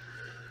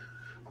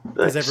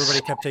 Because everybody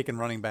kept taking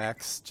running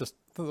backs. Just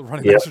the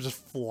running backs are just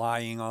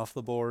flying off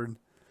the board.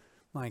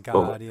 My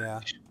God, yeah.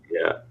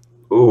 Yeah.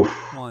 Oof.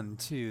 1,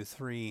 2,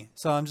 3.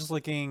 So I'm just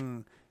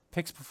looking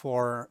picks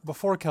before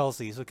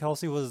Kelce. So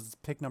Kelce was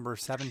pick number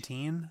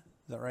 17.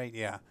 Is that right?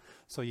 Yeah.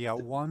 So you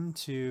got 1,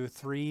 2,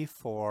 3,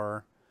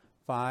 4,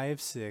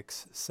 5,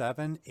 6,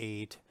 7,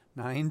 8,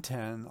 9,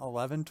 10,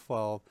 11,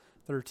 12,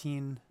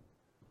 13,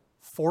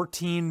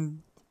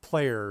 14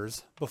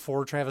 players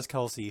before Travis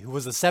Kelce, who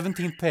was the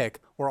 17th pick,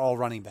 were all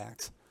running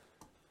backs.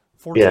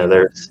 14 Yeah,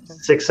 there's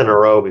 6 in a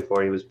row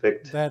before he was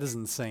picked. That is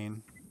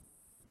insane.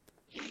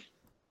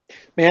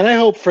 Man, I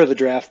hope for the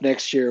draft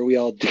next year we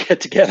all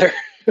get together.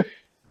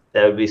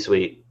 That would be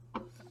sweet.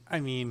 I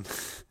mean,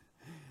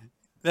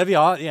 that'd be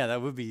all. Yeah,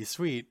 that would be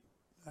sweet.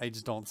 I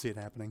just don't see it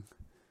happening.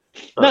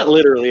 Not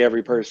literally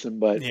every person,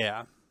 but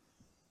Yeah.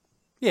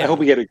 I hope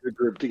we get a good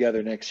group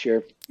together next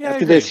year. Yeah,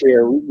 After this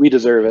year, we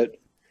deserve it.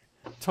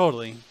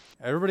 Totally.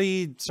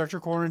 Everybody start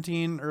your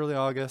quarantine early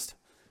August.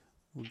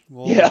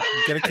 We'll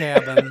get a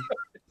cabin.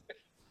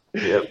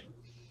 Yep.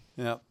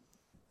 Yep.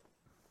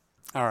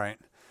 All right.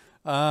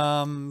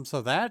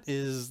 So that's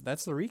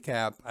the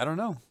recap. I don't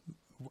know.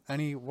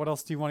 What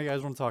else do you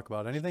guys want to talk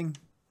about? Anything?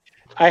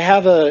 I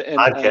have a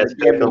Podcast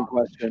gambling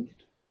question.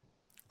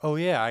 Oh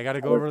yeah, I got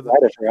to go over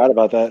I forgot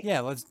about that.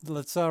 Yeah,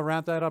 let's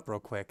wrap that up real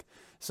quick.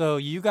 So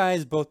you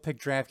guys both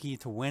picked DraftKey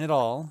to win it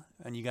all,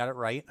 and you got it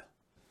right.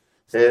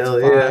 So Hell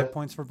that's yeah. 5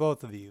 points for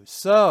both of you.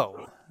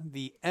 So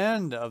the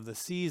end of the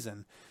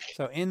season.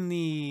 So in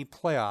the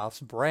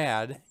playoffs,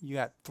 Brad, you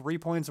got 3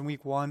 points in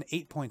week 1,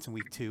 8 points in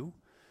week 2.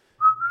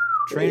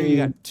 Trainer, you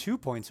got 2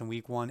 points in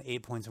week 1,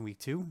 8 points in week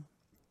 2.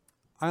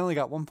 I only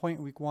got 1 point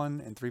in week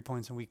 1 and 3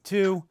 points in week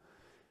 2.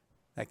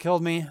 That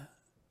killed me.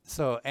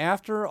 So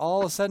after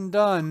all is said and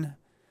done,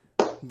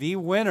 the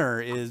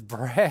winner is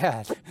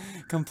Brad.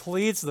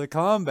 Completes the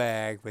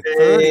comeback with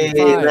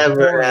 35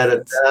 never had a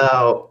points.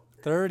 doubt.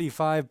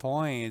 35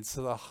 points.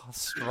 A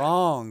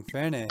strong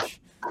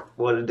finish.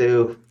 What to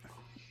do?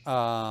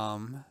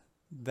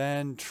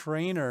 Then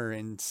Trainer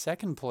in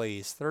second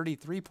place,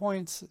 33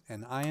 points,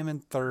 and I am in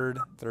third,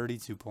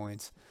 32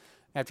 points.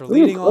 After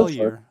leading all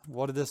year,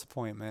 what a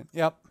disappointment.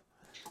 Yep.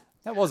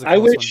 That was a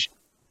close one.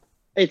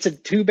 It's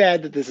too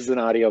bad that this is an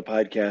audio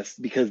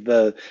podcast because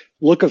the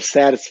look of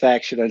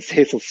satisfaction on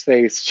Cecil's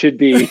face should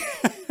be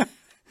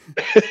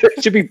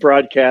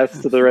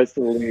broadcast to the rest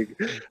of the league.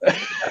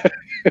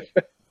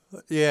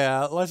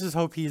 Yeah, let's just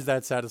hope he's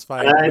that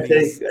satisfied. I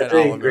take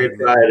great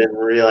pride in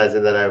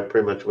realizing that I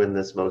pretty much win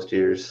this most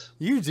years.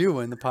 You do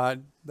win the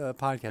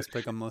podcast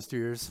pick on most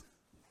years.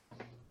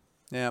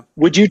 Yeah.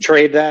 Would you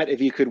trade that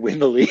if you could win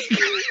the league?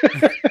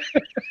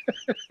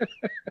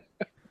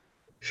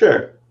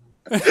 Sure.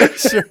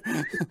 Sure.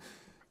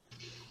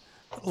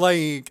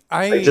 Like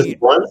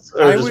just once,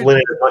 or just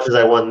winning as much as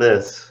I won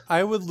this.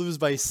 I would lose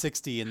by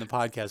 60 in the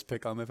podcast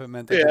pick if it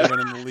meant that I win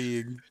in the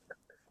league.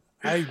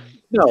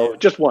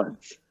 Just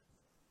once.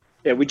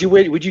 Yeah, would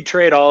you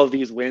trade all of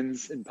these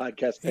wins in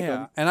podcast pick?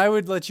 Yeah, and I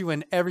would let you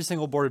win every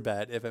single board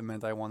bet if it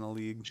meant I won the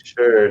league.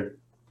 Sure.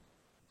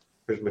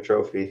 Where's my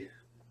trophy?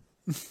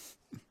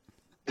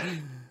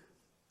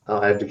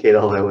 I'll abdicate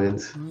all my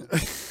wins.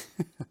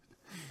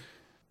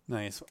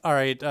 Nice. All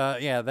right. So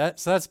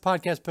that's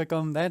podcast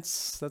pick'em.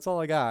 That's all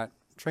I got.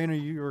 Trainer,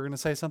 you were gonna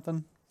say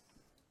something?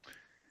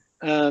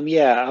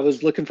 Yeah, I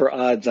was looking for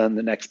odds on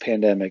the next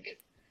pandemic.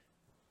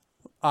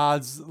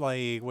 Odds,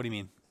 like, what do you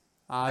mean?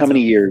 Odds how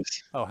many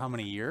years? Oh, how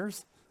many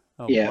years?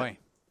 Oh yeah. Boy.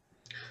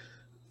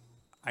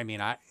 I mean,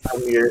 How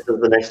many years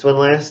does the next one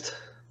last?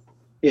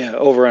 Yeah,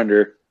 over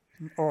under.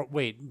 Or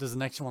wait, does the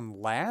next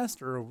one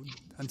last, or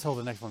until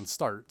the next one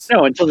starts?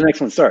 No, until the next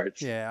one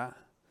starts. Yeah.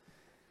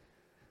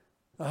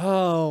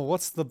 Oh,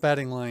 what's the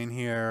betting line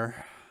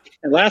here?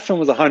 And last one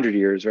was 100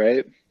 years,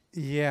 right?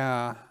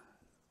 Yeah.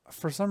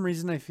 For some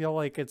reason, I feel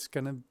like it's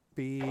gonna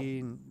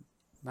be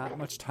not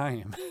much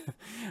time.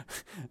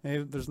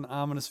 There's an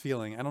ominous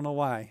feeling. I don't know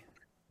why.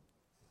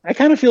 I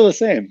kind of feel the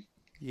same.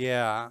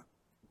 Yeah.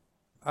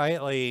 I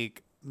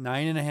like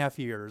 9.5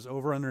 years,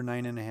 over under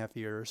 9.5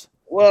 years.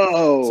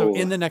 Whoa. So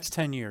in the next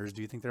 10 years,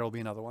 do you think there will be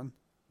another one?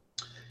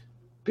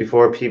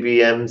 Before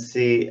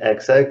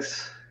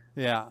PBMCXX?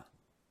 Yeah.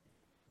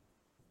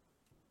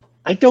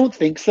 I don't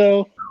think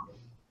so.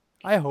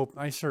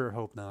 I sure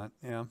hope not.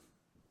 Yeah.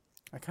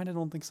 I kind of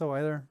don't think so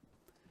either.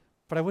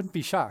 But I wouldn't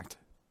be shocked.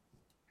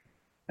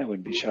 I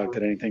wouldn't be shocked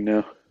at anything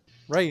now.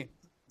 Right.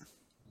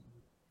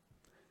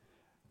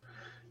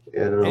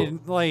 Yeah, I don't know.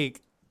 And,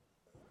 like,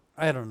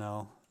 I don't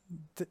know.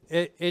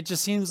 It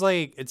just seems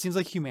like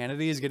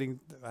humanity is getting,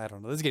 I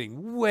don't know, this is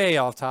getting way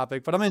off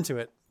topic, but I'm into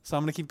it. So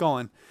I'm going to keep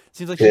going. It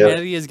seems like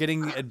humanity is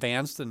getting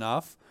advanced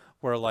enough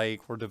where,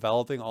 like, we're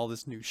developing all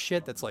this new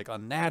shit that's, like,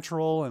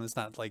 unnatural, and it's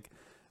not, like,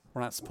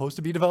 we're not supposed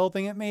to be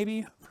developing it,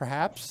 maybe,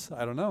 perhaps.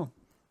 I don't know.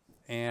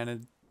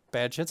 And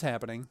bad shit's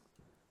happening.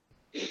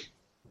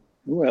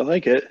 Ooh, I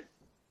like it.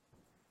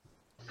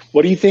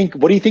 What do you think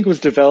was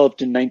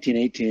developed in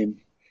 1918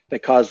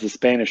 that caused the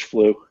Spanish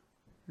flu?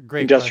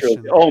 Great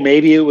question. Oh,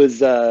 maybe it was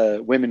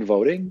women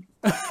voting?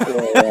 Or,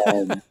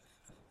 no,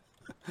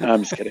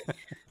 I'm just kidding.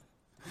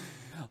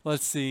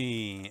 Let's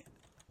see.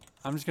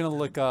 I'm just going to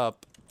look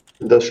up.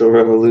 Industrial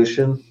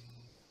Revolution.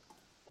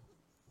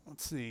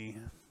 Let's see.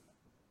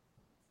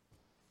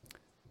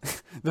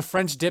 The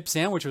French dip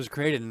sandwich was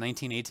created in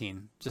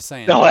 1918. Just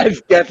saying. No,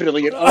 that's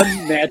definitely an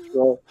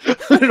unnatural,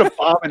 an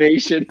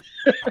abomination.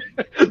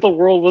 The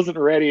world wasn't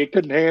ready. It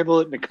couldn't handle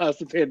it, and it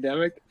caused a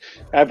pandemic.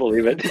 I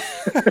believe it.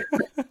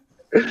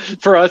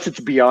 For us, it's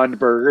Beyond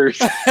Burgers.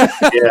 Yeah,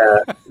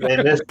 they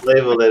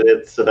mislabeled it.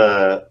 It's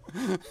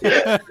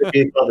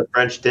it's called the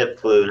French dip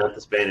flu, not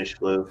the Spanish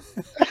flu.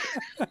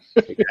 You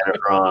got it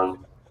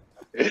wrong.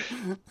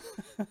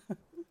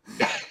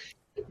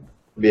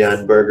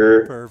 Beyond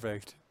Burger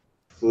Perfect.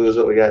 flu is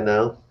what we got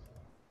now.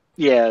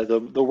 Yeah, the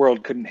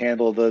world couldn't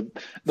handle the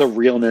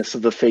realness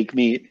of the fake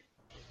meat.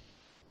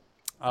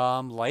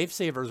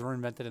 Lifesavers were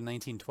invented in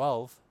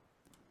 1912.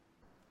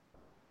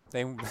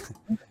 They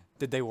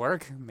did they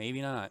work? Maybe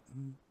not.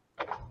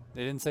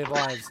 They didn't save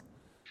lives.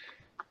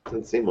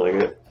 Doesn't seem like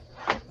it.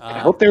 I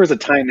hope there was a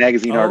Time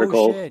magazine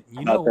article Shit.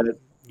 about that.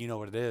 You know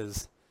what it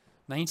is.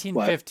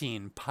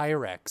 1915,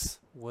 Pyrex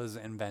was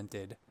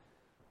invented.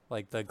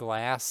 Like the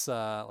glass,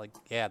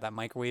 that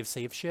microwave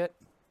safe shit.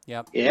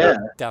 Yep. Yeah.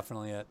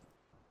 Definitely it.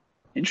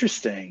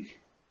 Interesting.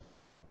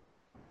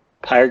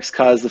 Pyrex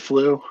caused the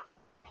flu.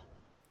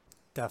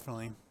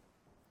 Definitely.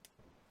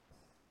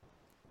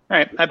 All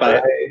right, I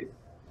buy it.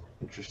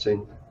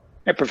 Interesting.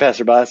 Hey,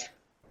 Professor Boss.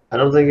 I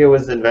don't think it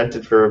was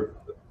invented for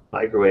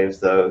microwaves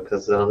though,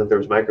 because I don't think there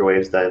was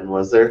microwaves then,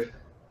 was there?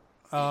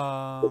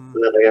 Was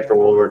that like after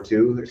World War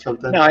II or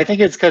something? No, I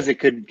think it's because it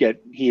could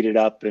get heated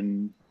up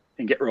and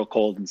get real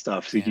cold and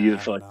stuff, so you can Yeah, use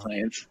it for I like don't know.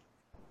 science.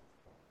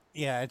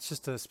 Yeah, it's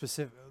just a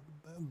specific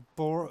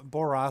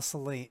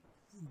borosilicate.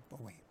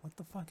 Wait, what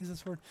the fuck is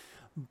this word?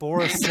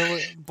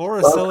 Borosilicate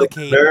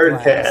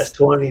Nerdcast glass.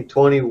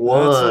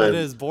 2021. That's what it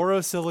is.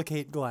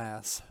 Borosilicate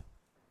glass.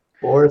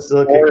 Or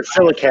silicon. Or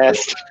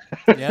silicast.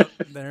 Yep,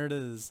 there it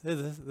is.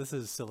 This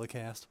is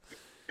Silicast.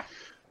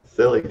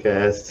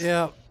 Silicast.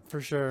 Yeah,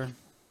 for sure.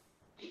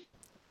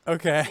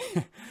 Okay.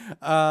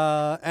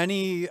 I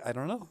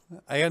don't know.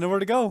 I got nowhere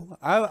to go.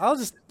 I'm There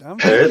is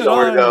keeping it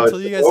nowhere to on go. until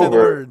It's you guys say the over.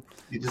 word.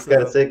 You just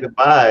gotta say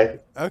goodbye.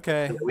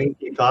 Okay. And we can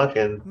keep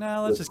talking.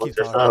 No, let's just keep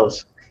amongst talking.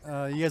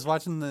 ourselves. You guys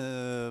watching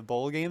the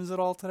bowl games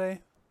at all today?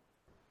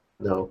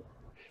 No.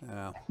 No.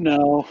 All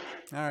No.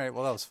 right.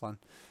 Well, that was fun.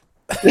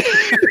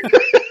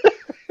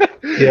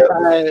 Yeah.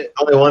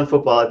 Only one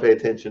football I pay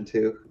attention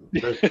to.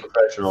 Those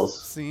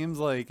professionals. Seems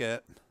like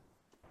it.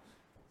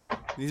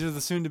 These are the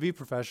soon-to-be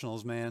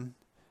professionals, man.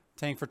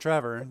 Tank for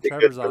Trevor.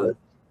 Trevor's on.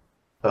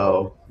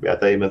 Oh, yeah, I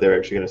thought you meant they were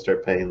actually going to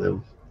start paying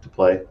them to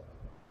play,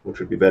 which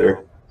would be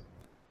better.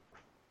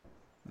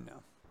 No.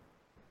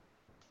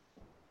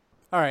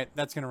 All right,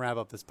 that's going to wrap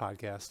up this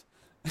podcast.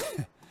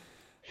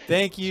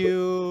 Thank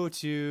you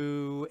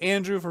to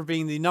Andrew for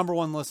being the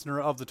 #1 listener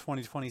of the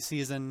 2020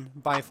 season,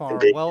 by far,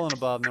 Indeed. well and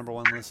above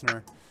 #1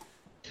 listener.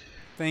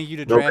 Thank you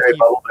to No Berry Drafty.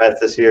 Bubble Bats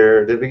this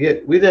year.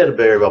 We did a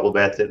Berry Bubble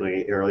Bats, didn't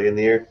we, early in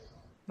the year?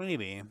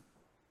 Maybe.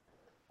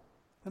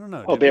 I don't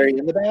know. Oh, did we? Barry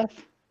in the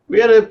bath? We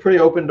had a pretty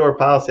open door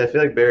policy. I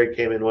feel like Barry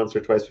came in once or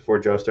twice before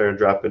Joe started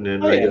dropping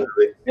in Oh, yeah.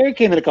 regularly. Barry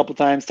came in a couple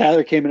times.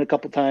 Tyler came in a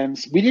couple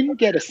times. We didn't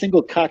get a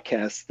single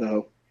cockcast,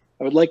 though.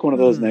 I would like one of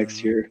those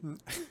next year.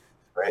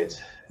 Right.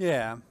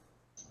 Yeah.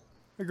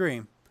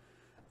 Agree.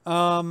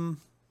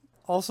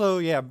 Also,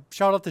 yeah,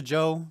 shout out to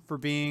Joe for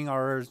being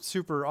our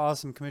super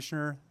awesome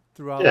commissioner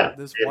throughout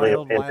this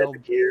wild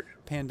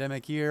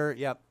pandemic year.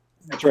 Yep.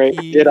 That's right.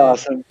 He did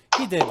awesome.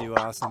 He did do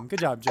awesome. Good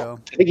job, Joe.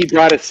 I think he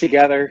brought us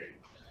together.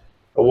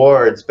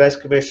 Awards.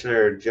 Best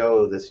Commissioner,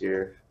 Joe, this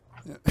year.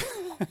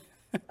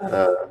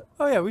 Oh,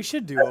 yeah, we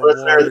should do best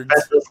awards.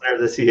 Best listener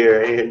this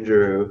year,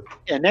 Andrew.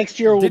 Yeah, next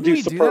year we'll Didn't do we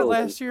do that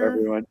superlatives last for year?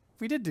 everyone.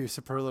 We did do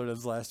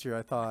superlatives last year,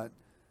 I thought.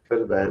 Could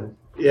have been.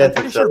 Yeah, I'm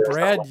pretty sure,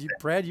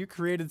 Brad, you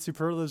created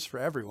superlatives for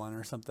everyone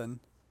or something.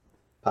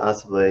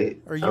 Possibly.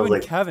 Or you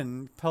and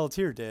Kevin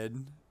Pelletier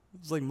did. It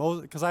was like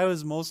because I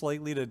was most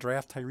likely to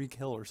draft Tyreek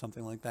Hill or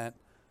something like that.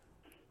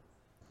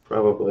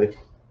 Probably.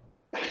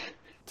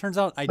 Turns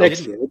out I Next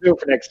didn't. year. We'll do it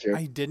for next year.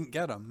 I didn't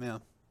get him. Yeah.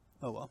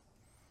 Oh well.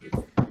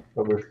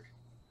 Over.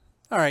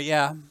 All right.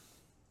 Yeah.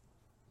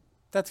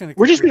 That's gonna.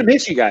 We're just gonna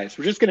miss you guys.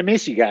 We're just gonna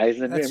miss you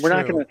guys, and That's we're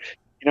not true.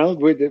 gonna,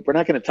 we're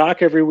not gonna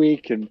talk every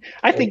week. And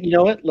I think you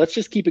know what? Let's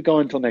just keep it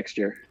going until next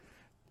year.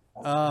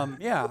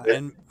 Yeah,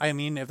 and I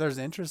mean, if there's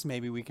interest,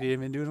 maybe we could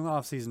even do an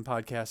off-season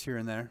podcast here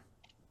and there.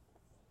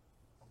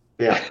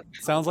 Yeah.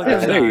 Sounds like Yeah,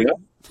 there's there you not.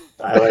 go.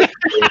 I like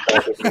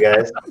talking to you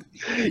guys.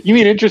 You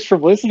mean interest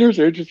from listeners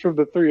or interest from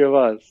the three of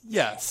us?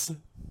 Yes.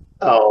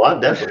 Oh, I'm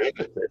definitely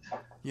interested.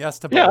 Yes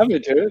to both. Yeah, I'm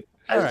into it.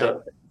 I just All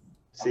don't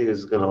see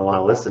who's going to want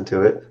to listen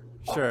to it.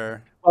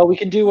 Sure. Well, we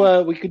could do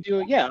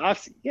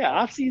off-season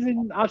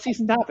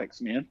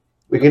topics, man.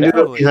 We can do a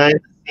Totally.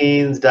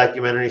 behind-the-scenes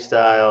documentary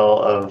style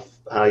of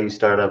how you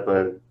start up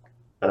a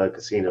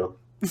casino.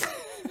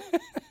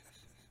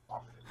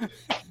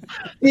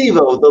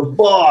 Evo, the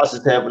boss,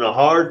 is having a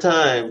hard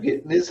time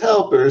getting his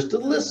helpers to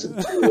listen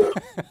to him.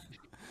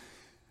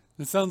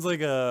 It sounds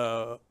like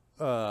a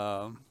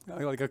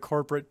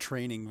corporate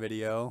training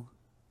video.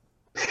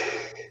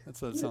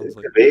 That's what it sounds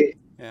like. Could be.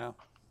 Yeah.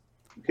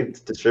 You could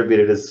distribute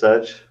it as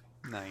such.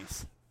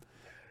 Nice.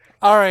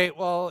 All right.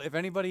 Well, if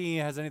anybody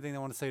has anything they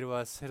want to say to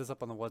us, hit us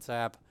up on the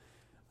WhatsApp.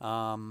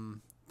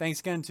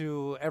 Thanks again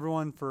to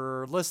everyone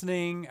for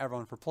listening,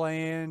 everyone for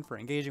playing, for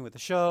engaging with the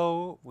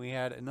show. We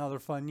had another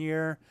fun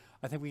year.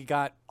 I think we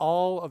got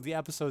all of the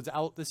episodes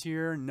out this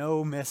year,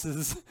 no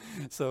misses.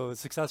 So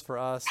success for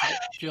us.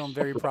 Feeling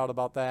very proud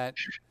about that.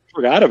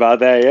 Forgot about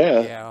that. Yeah.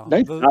 Yeah.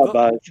 Nice job,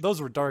 Buzz.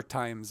 Those were dark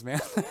times, man.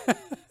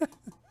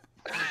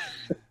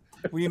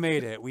 We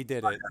made it. We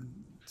did it.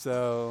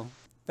 So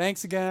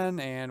thanks again,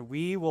 and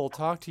we will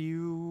talk to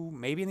you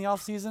maybe in the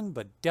off season,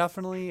 but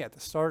definitely at the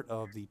start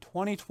of the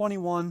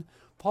 2021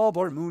 Paul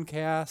Blart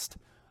Mooncast,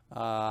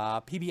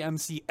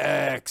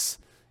 PBMCX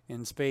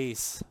in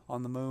space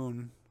on the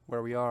moon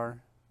where we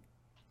are.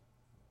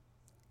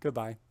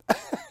 Goodbye.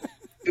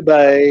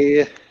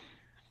 Goodbye.